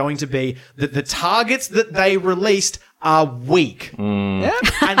Party is going to be that the targets that they released are weak. And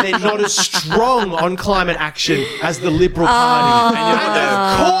they're not as strong on climate action as the Liberal Party.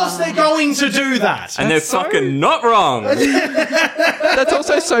 And of course they're going to do that. And they're fucking not wrong. That's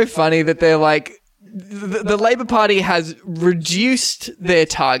also so funny that they're like, the Labor Party has reduced their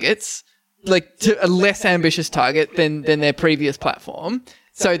targets, like to a less ambitious target than their previous platform,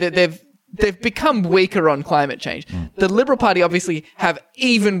 so that they've become weaker on climate change. The Liberal Party obviously have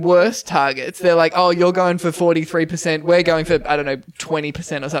even worse targets. They're like, oh, you're going for 43%. We're going for,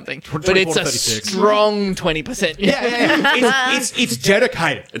 20% or something. But it's a 36. strong 20%. Yeah. It's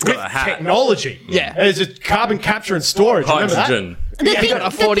dedicated. It's got with a hat. technology. Yeah. It's just carbon capture and storage. Remember that? Hydrogen. You got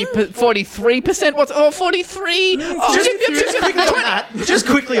a 43%. What's 43? Just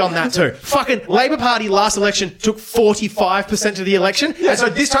quickly on that too. Fucking Labor Party last election took 45% of the election, and so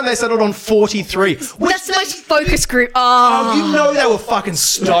this time they settled on 43. That's the most focus group. Oh. You know they were fucking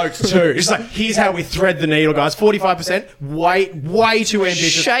stoked too. It's like, here's how we thread the needle, guys. 45%, way too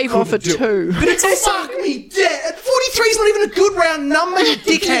ambitious. Shave off a Couldn't do 2. it. But it's fuck me dead. 43 is not even a good round number, you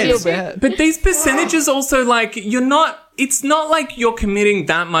dickheads. But these percentages also, like, it's not like you're committing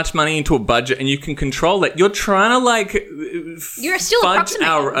that much money into a budget and you can control it. You're trying to, like, You're still fudge approximating.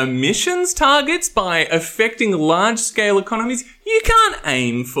 our emissions targets by affecting large-scale economies. You can't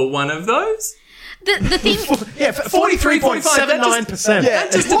aim for one of those. The thing. Yeah, 43.79%.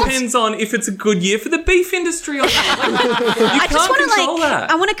 That just depends on if it's a good year for the beef industry or not. I just want control to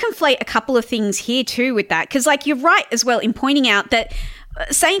that. I want to conflate a couple of things here too with that, because like you're right as well in pointing out that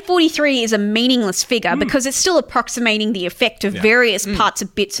saying 43 is a meaningless figure because it's still approximating the effect of various parts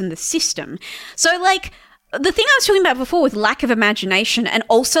of bits in the system. So like the thing I was talking about before with lack of imagination and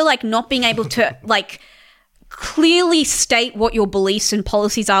also like not being able to like clearly state what your beliefs and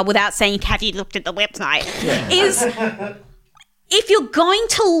policies are without saying, have you looked at the website? Is if you're going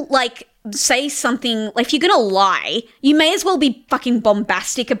to like say something, like if you're going to lie, you may as well be fucking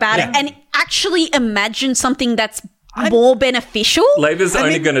bombastic about it and actually imagine something that's more beneficial. Labor's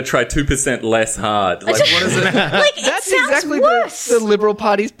only going to try 2% less hard. Like, what is it? Like, it That's sounds exactly worse. the Liberal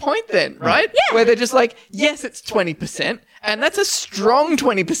Party's point then, right? Yeah. Where they're just like, yes, it's 20%, and that's a strong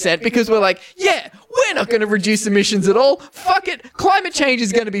 20% because we're like, yeah, we're not going to reduce emissions at all. Fuck it. Climate change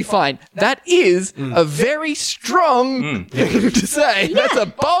is going to be fine. That is a very strong thing to say. That's a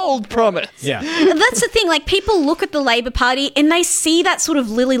bold promise. Yeah. That's the thing. Like, people look at the Labor Party and they see that sort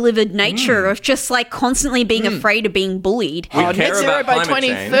of lily-livered nature of just like constantly being afraid of being bullied. We Net care zero about by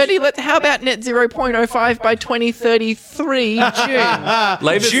climate 2030. How about net 0.05 by 2033 June?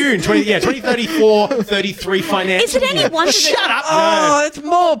 Labor's, June 2034, 33 financial. Is it any wonder Shut that- up! Oh, it's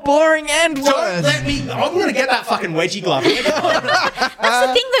more boring and Don't worse. let me. I'm gonna get that fucking wedgie glove. That's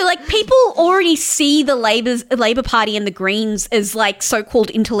the thing, though. Like, people already see the Labor Party and the Greens as like so-called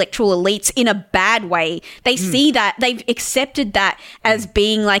intellectual elites in a bad way. They see that, they've accepted that as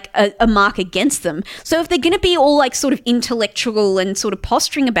being like a mark against them. So if they're going to be all like sort of intellectual and sort of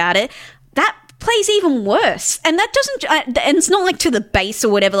posturing about it, that plays even worse. And that doesn't, and it's not like to the base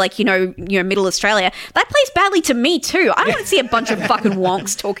or whatever, like, you know, middle Australia. That plays badly to me too. I don't want to see a bunch of fucking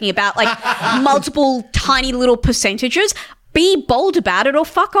wonks talking about like multiple tiny little percentages. Be bold about it or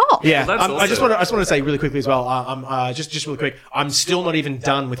fuck off. Yeah, Well, that's I just also- want to say really quickly as well. Just really quick. I'm still not even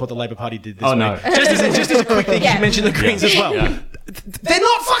done with what the Labor Party did this week. no. Just as a quick thing, Yeah. you mentioned the Greens as well. Yeah. They're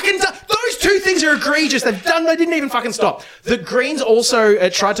not fucking done. Those two things are egregious. They didn't even fucking stop. The Greens also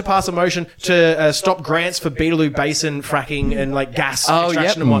tried to pass a motion to stop grants for Beetaloo Basin fracking and like gas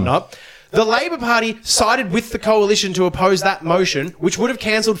extraction and whatnot. The Labor Party sided with the coalition to oppose that motion, which would have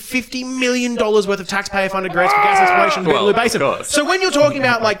cancelled $50 million worth of taxpayer-funded grants for gas exploration in the Well, Beetaloo of Basin. course. So when you're talking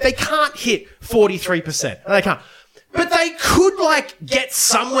about, like, they can't hit 43%. They can't. But they could, like, get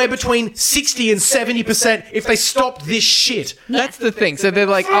somewhere between 60 and 70% if they stopped this shit. That's the thing. So they're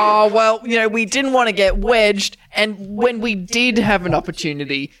like, oh, well, you know, we didn't want to get wedged. And when we did have an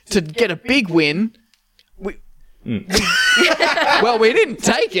opportunity to get a big win, well, we didn't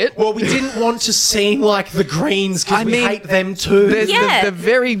take it. Well, we didn't want to seem like the Greens because I we mean, hate them too. There's Yeah. the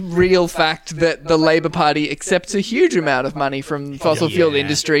very real fact that the Labor Party accepts a huge amount of money from fossil fuel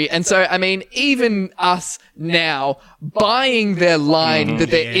industry. And so, I mean, even us now buying their line that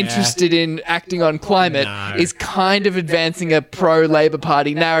they're interested in acting on climate is kind of advancing a pro-Labor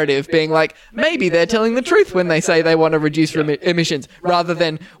Party narrative, being like, maybe they're telling the truth when they say they want to reduce emissions, rather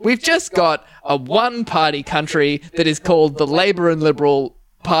than we've just got a one-party country that is called the Labor and Liberal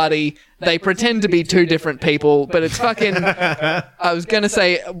Party. They pretend to be two different people, but it's fucking... I was going to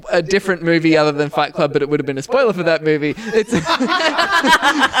say a different movie other than Fight Club, but it would have been a spoiler for that movie. It's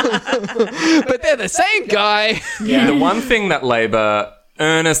but they're the same guy. The one thing that Labor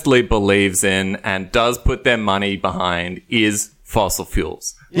earnestly believes in and does put their money behind is fossil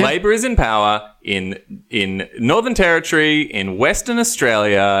fuels. Labor is in power in Northern Territory, in Western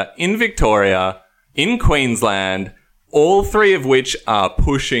Australia, in Victoria, in Queensland, all three of which are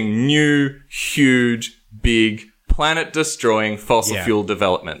pushing new, huge, big, planet-destroying fossil fuel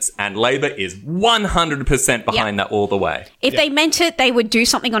developments. And Labor is 100% behind that all the way. If they meant it, they would do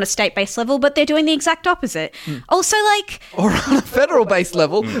something on a state-based level, but they're doing the exact opposite. Also, like, Or on a federal-based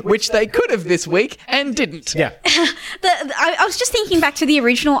level, which they could have this week and didn't. Yeah. I was just thinking back to the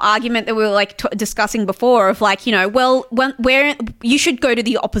original argument that we were like discussing before of like, you know, well, where you should go to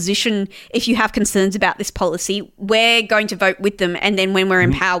the opposition if you have concerns about this policy. We're going to vote with them, and then when we're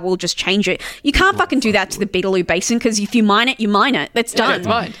in power, we'll just change it. You can't fucking do that to the Beetaloo Basin, because if you mine it, you mine it. That's done. It's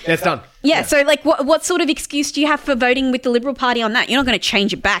mine. It's done. Yeah, so like what sort of excuse do you have for voting with the Liberal Party on that? You're not going to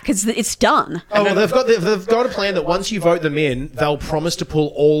change it back because it's done. Oh, well, they've got a plan that once you vote them in, they'll promise to pull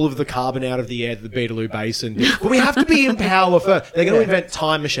all of the carbon out of the air to the Beetaloo Basin. But we have to be in power first. They're going to invent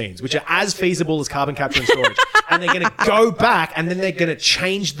time machines, which are as feasible as carbon capture and storage. And they're going to go back, and then they're going to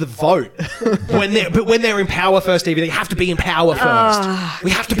change the vote. But when they're in power first, Evie, they have to be in power first. We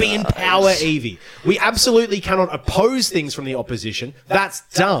have to be in power, Evie. We absolutely cannot oppose things from the opposition. That's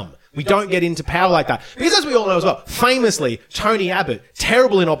dumb. We don't get into power like that. Because as we all know as well, famously, Tony Abbott,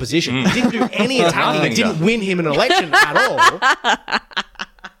 terrible in opposition. He didn't do any attacking. It didn't win him an election at all.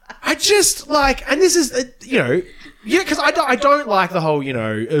 I just, like, and this is, you know... Yeah, because I don't like the whole, you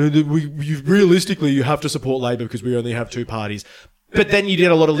know, realistically you have to support Labor because we only have two parties. But then you did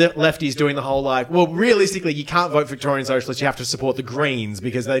a lot of lefties doing the whole like, well, realistically you can't vote for Victorian Socialists, you have to support the Greens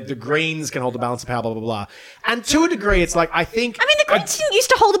because the Greens can hold the balance of power, blah, blah, blah. And to a degree, it's like, I think... I mean, the Greens didn't used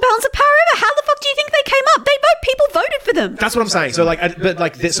to hold the balance of power ever. How the fuck do you think they came up? People voted for them. That's what I'm saying. So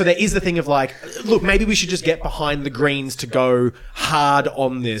like, so there is the thing of like, look, maybe we should just get behind the Greens to go hard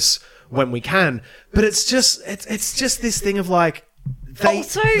on this when we can. But it's just this thing of like,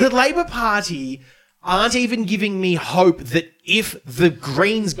 the Labor Party aren't even giving me hope that if the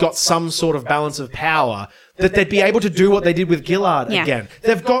Greens got some sort of balance of power, that they'd be able to do what they did with Gillard again.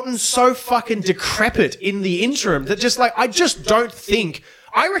 They've gotten so fucking decrepit in the interim that just like, I just don't think,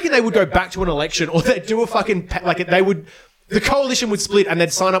 I reckon they would go back to an election or they'd do a fucking, the coalition would split and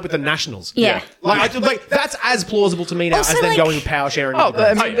they'd sign up with the Nationals. Yeah. Like that's as plausible to me now Also, as them like- going power sharing. Oh, with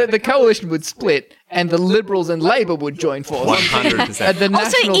the Greens. I mean, the coalition would split, and the Liberals and Labor would join forces. 100%. And the Also,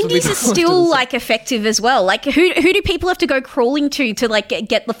 Nationals would be indies are close to still the- like effective as well. Like, who do people have to go crawling to like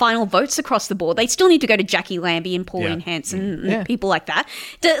get the final votes across the board? They still need to go to Jackie Lambie and Pauline Hanson and people like that.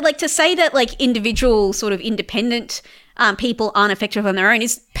 To say that like individual sort of independent people aren't effective on their own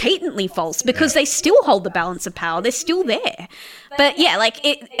is patently false because they still hold the balance of power. They're still there. But yeah, like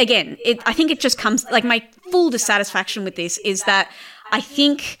I think it just comes like my full dissatisfaction with this is that I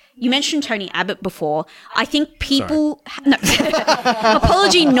think you mentioned Tony Abbott before. I think people no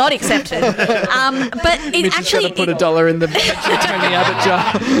apology not accepted. But it Mitch actually is going to put $1 in the Tony Abbott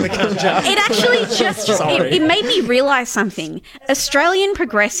jar. it actually just it made me realise something. Australian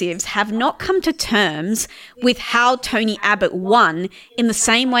progressives have not come to terms with how Tony Abbott won in the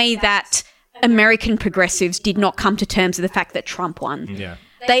same way that American progressives did not come to terms with the fact that Trump won. Yeah.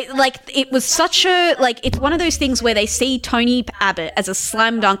 They it was such a it's one of those things where they see Tony Abbott as a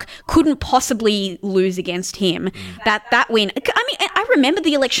slam dunk, couldn't possibly lose against him. That win. I mean, I remember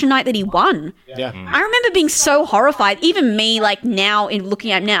the election night that he won. Yeah. I remember being so horrified. Even me, like now, in looking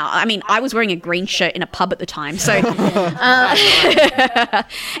at now, I mean, I was wearing a green shirt in a pub at the time, so and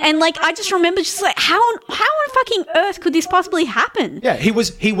like I just remember just like how on fucking earth could this possibly happen? Yeah, he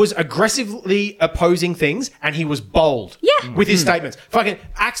was aggressively opposing things and he was bold with his statements. Fucking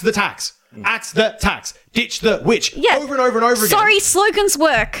axe the tax. Axe the tax. Ditch the witch. Yeah. Over and over and over again. Sorry, slogans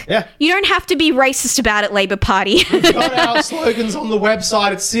work. Yeah. You don't have to be racist about it, Labor Party. Got our slogans on the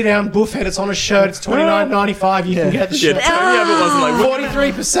website. It's sit down, buffhead. It's on a shirt. It's $29.95. You can get the shirt. Tony Abbott wasn't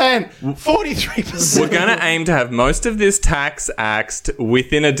like, 43%. 43%. we're going to aim to have most of this tax axed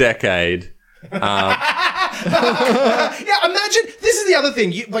within a decade. Yeah, imagine. This is the other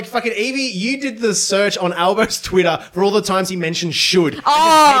thing. You, like, fucking Evie, you did the search on Albo's Twitter for all the times he mentioned should. And just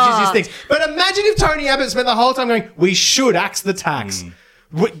hedges his things. But imagine if Tony Abbott spent the whole time going, we should axe the tax.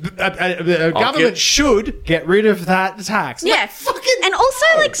 Government should get rid of that tax. Yeah. Like, fucking. And also,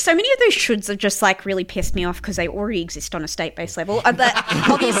 like, so many of those shoulds have just, like, really pissed me off because they already exist on a state-based level. But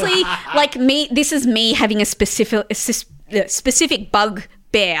obviously, like, this is me having a specific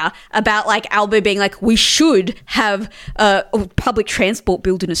bugbear about, like, Albo being like, we should have public transport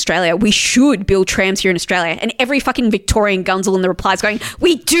built in Australia. We should build trams here in Australia. And every fucking Victorian gunzel in the replies going,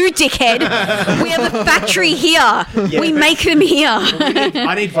 we do, dickhead. We have a factory here. Yeah. We make them here.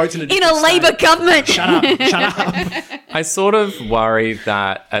 I need votes in a Labor government. Shut up. I sort of worry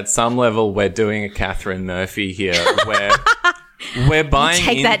that at some level we're doing a Catherine Murphy here where we're buying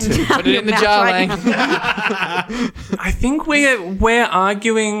Take that into... down Put it in the jar, Lang. I think we're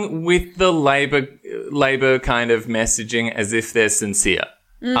arguing with the Labor kind of messaging as if they're sincere.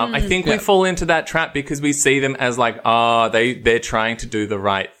 I think we fall into that trap because we see them as like, they're trying to do the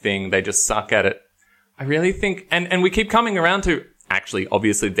right thing. They just suck at it. I really think, and we keep coming around to, actually,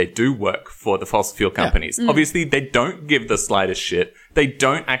 obviously they do work for the fossil fuel companies. Obviously they don't give the slightest shit. They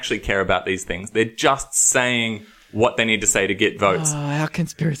don't actually care about these things. They're just saying what they need to say to get votes. Oh, our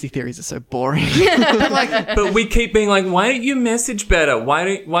conspiracy theories are so boring. But we keep being like, why don't you message better?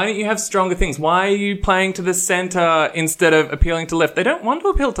 Why don't you have stronger things? Why are you playing to the center instead of appealing to left? They don't want to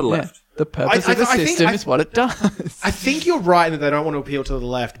appeal to the left. The purpose of the system is what it does. I think you're right that they don't want to appeal to the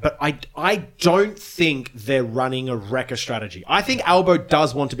left, but I don't think they're running a wrecker strategy. I think Albo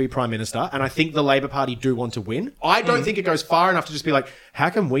does want to be Prime Minister, and I think the Labor Party do want to win. I don't think it goes far enough to just be like, how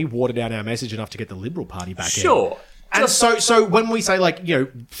can we water down our message enough to get the Liberal Party back in? Sure. And so when we say, like, you know,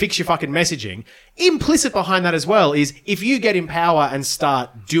 fix your fucking messaging, implicit behind that as well is if you get in power and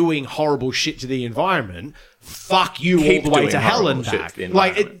start doing horrible shit to the environment, fuck you Keep all the way doing to hell horrible and shit back. to the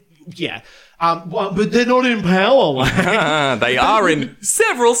Like, yeah. But they're not in power. They are in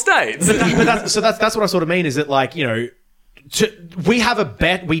several states. That's what I sort of mean is that, like, you know,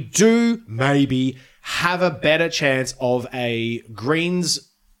 we do maybe have a better chance of a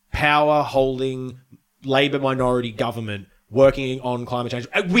Greens power holding Labor minority government working on climate change.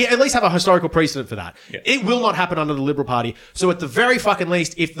 We at least have a historical precedent for that. Yeah. It will not happen under the Liberal Party. So at the very fucking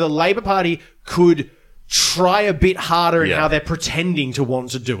least, if the Labor Party could try a bit harder in Yeah. how they're pretending to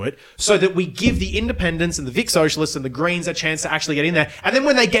want to do it, so that we give the independents and the Vic Socialists and the Greens a chance to actually get in there. And then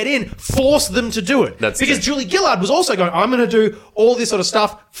when they get in, force them to do it. That's because true. Julie Gillard was also going, I'm going to do all this sort of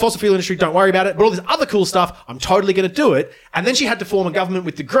stuff, fossil fuel industry, don't worry about it, but all this other cool stuff, I'm totally going to do it. And then she had to form a government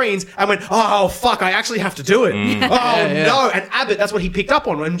with the Greens and went, oh, fuck, I actually have to do it. Mm. No. And Abbott, that's what he picked up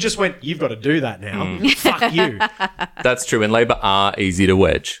on and just went, you've got to do that now. Mm. Fuck you. That's true. And Labor are easy to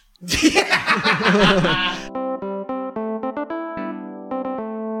wedge.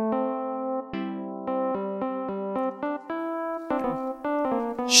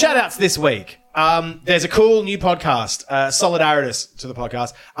 Shout outs this week. There's a cool new podcast, Solidaritas to the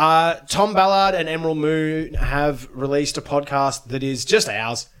podcast. Tom Ballard and Emerald Moon have released a podcast that is just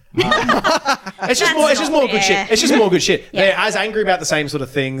ours. It's just more good shit. It's just more good shit. They're as angry about the same sort of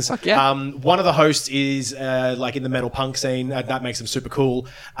things. yeah. One of the hosts is like in the metal punk scene. That makes them super cool.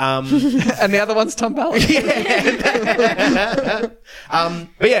 And the other one's Tom Ballard.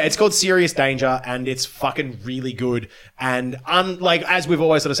 But yeah, it's called Serious Danger, and it's fucking really good. And like as we've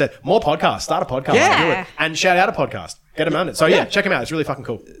always sort of said, more podcasts. Start a podcast. Yeah. Do it. And shout out a podcast. Get them on it. So yeah, check them out. It's really fucking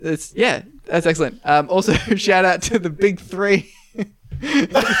cool. That's excellent. Also, shout out to the big three. No!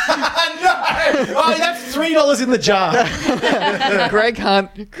 Oh, that's $3 in the jar. Greg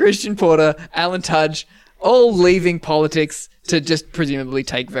Hunt, Christian Porter, Alan Tudge, all leaving politics to just presumably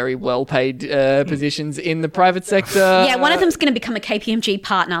take very well-paid positions in the private sector. Yeah, one of them's going to become a KPMG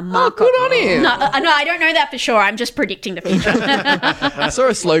partner. Mark. good on him. No, I don't know that for sure. I'm just predicting the future. I saw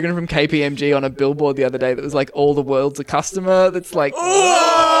a slogan from KPMG on a billboard the other day that was like, all the world's a customer. That's like,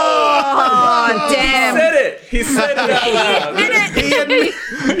 Oh, damn. He said it out loud.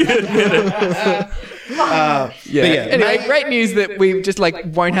 Anyway, great news that we just like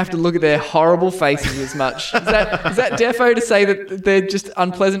won't have to look at their horrible faces as much. Is that defo to say that they're just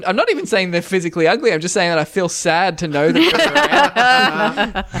unpleasant? I'm not even saying they're physically ugly. I'm just saying that I feel sad to know that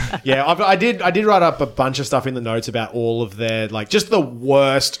they're around. Yeah, I did write up a bunch of stuff in the notes about all of their, like, just the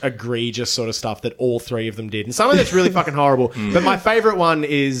worst egregious sort of stuff that all three of them did. And some of it's really fucking horrible. But my favorite one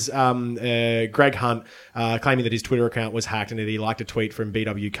is Greg Hunt claiming that his Twitter account was hacked and that he liked a tweet from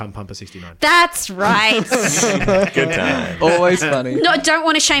BW Cum Pumper 69. That's right. Good time. Always funny. No, don't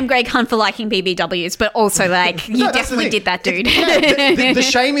want to shame Greg Hunt for liking BBWs, but also, like, you No, that's the definitely thing. did that, dude. The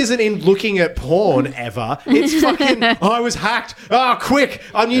shame isn't in looking at porn ever. It's fucking, I was hacked. Oh, quick.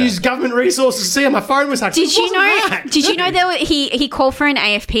 I used government resources to see how my phone was hacked. Did It you wasn't know? hacked. Did you know he called for an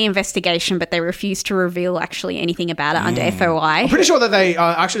AFP investigation, but they refused to reveal actually anything about it under FOI. Pretty sure that they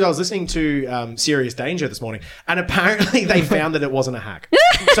actually, I was listening to Serious Danger this morning, and apparently they found that it wasn't a hack.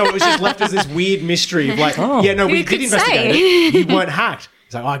 So it was just left as this weird mystery of like, yeah, no, we Who did could investigate say? it. You weren't hacked.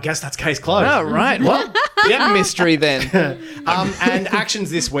 It's like, oh, I guess that's case closed. Oh, right. What? Yeah. Mystery then. And actions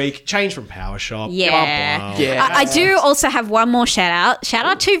this week change from Power Shop. Yeah. Blah, blah. Yeah. I do also have one more shout out. Shout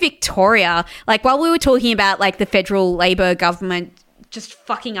out to Victoria. Like, while we were talking about like the federal Labor government just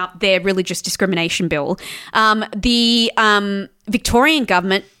fucking up their religious discrimination bill, the Victorian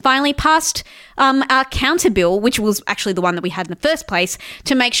government finally passed our counter bill, which was actually the one that we had in the first place,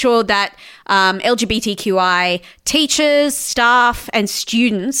 to make sure that LGBTQI teachers, staff, and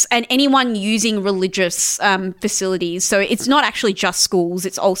students, and anyone using religious facilities, so it's not actually just schools,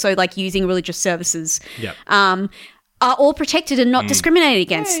 it's also like using religious services, Yep. are all protected and not discriminated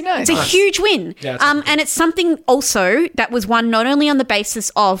against. Hey, nice. It's a huge win. Yeah, it's and it's something also that was won not only on the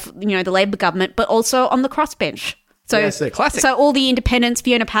basis of, you know, the Labor government, but also on the crossbench. So, Yeah, sick. Classic. So all the independents,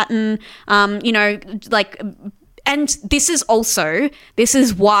 Fiona Patton, you know, like, and this is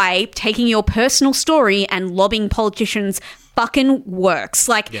why taking your personal story and lobbying politicians fucking works.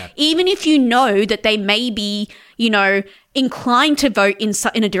 Like, Yeah. even if you know that they may be, you know, inclined to vote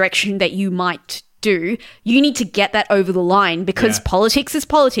in a direction that you might do, you need to get that over the line, because Yeah. politics is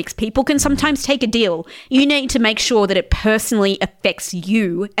politics. People can sometimes take a deal. You need to make sure that it personally affects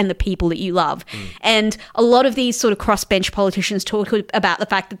you and the people that you love. And a lot of these sort of crossbench politicians talk about the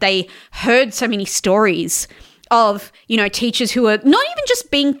fact that they heard so many stories of, you know, teachers who are not even just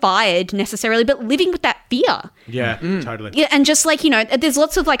being fired necessarily, but living with that fear. Yeah, totally. Yeah, and just like, you know, there's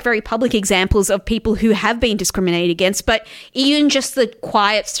lots of like very public examples of people who have been discriminated against, but even just the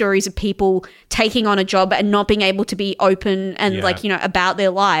quiet stories of people taking on a job and not being able to be open and Yeah. like, you know, about their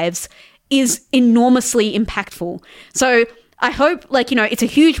lives is enormously impactful. So I hope, like, you know, it's a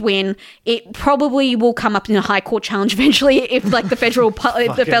huge win. It probably will come up in a high court challenge eventually if like the federal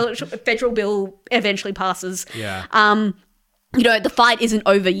federal bill eventually passes. Yeah. You know, the fight isn't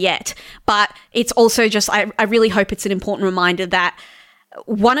over yet, but it's also just, I really hope it's an important reminder that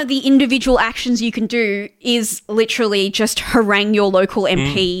one of the individual actions you can do is literally just harangue your local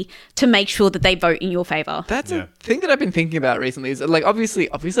MP to make sure that they vote in your favour. That's a thing that I've been thinking about recently. Is like obviously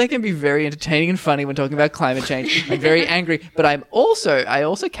I can be very entertaining and funny when talking about climate change. I'm very angry, but I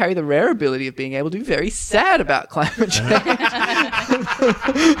also carry the rare ability of being able to be very sad about climate change.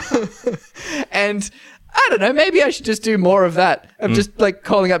 And I don't know, maybe I should just do more of that. Of just like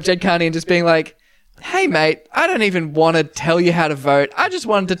calling up Jed Carney and just being like, hey, mate, I don't even want to tell you how to vote. I just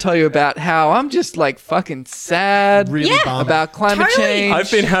wanted to tell you about how I'm just like fucking sad bummed. about climate change. I've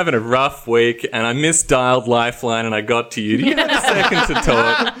been having a rough week and I misdialed Lifeline and I got to you. Do you have a second to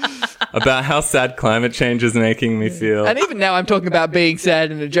talk about how sad climate change is making me feel? And even now I'm talking about being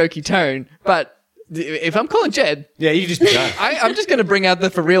sad in a jokey tone, but if I'm calling Jed, Yeah, you just go. I'm just going to bring out the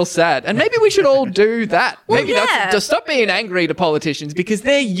for real sad. And maybe we should all do that. Maybe that's just stop being angry to politicians because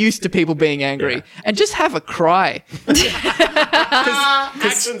they're used to people being angry and just have a cry.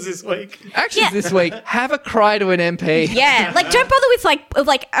 Actions this week. Actions this week, have a cry to an MP. Yeah, like don't bother with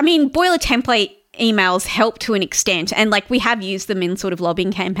I mean, boiler template emails help to an extent, and like we have used them in sort of lobbying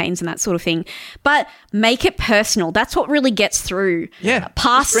campaigns and that sort of thing, but make it personal. That's what really gets through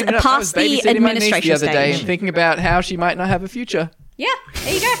past I was the babysitting my niece administration the other day and stage. thinking about how she might not have a future. Yeah,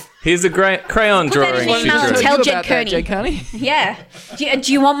 there you go. Here's a great crayon Put that in drawing. an email she and drew. tell You Jed about that, Kearney. Jed Carney? Yeah.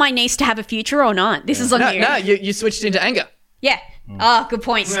 Do you want my niece to have a future or not? This is on you. No, you switched into anger. Yeah. Oh, good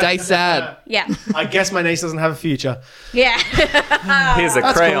point. Stay sad. Yeah. I guess my niece doesn't have a future. Yeah. Here's a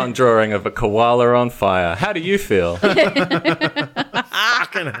crayon drawing of a koala on fire. How do you feel? Fucking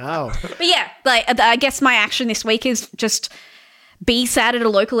hell. But yeah, like I guess my action this week is just be sad at a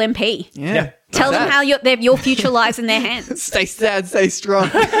local MP. Yeah. Tell them how your future lies in their hands. Stay sad, stay strong.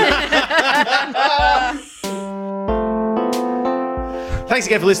 Thanks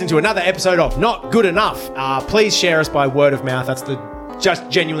again for listening to another episode of Not Good Enough. Please share us by word of mouth. That's just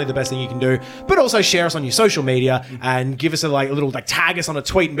genuinely the best thing you can do. But also share us on your social media and give us a little tag us on a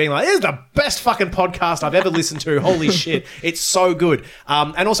tweet and being like, "This is the best fucking podcast I've ever listened to. Holy shit, it's so good."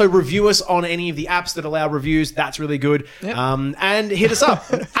 And also review us on any of the apps that allow reviews. That's really good. Yep. And hit us up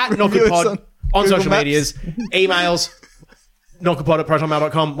at Not Good Review us Pod on Google social Maps. medias, emails,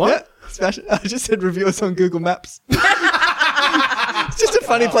 notgoodpod@protonmail.com. What? Smash it. I just said review us on Google Maps. It's just a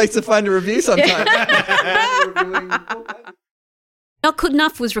funny place to find a review sometimes. Not Good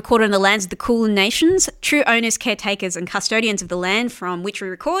Enough was recorded on the lands of the Kulin Nations, true owners, caretakers and custodians of the land from which we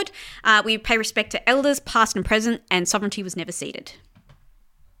record. We pay respect to elders, past and present, and sovereignty was never ceded.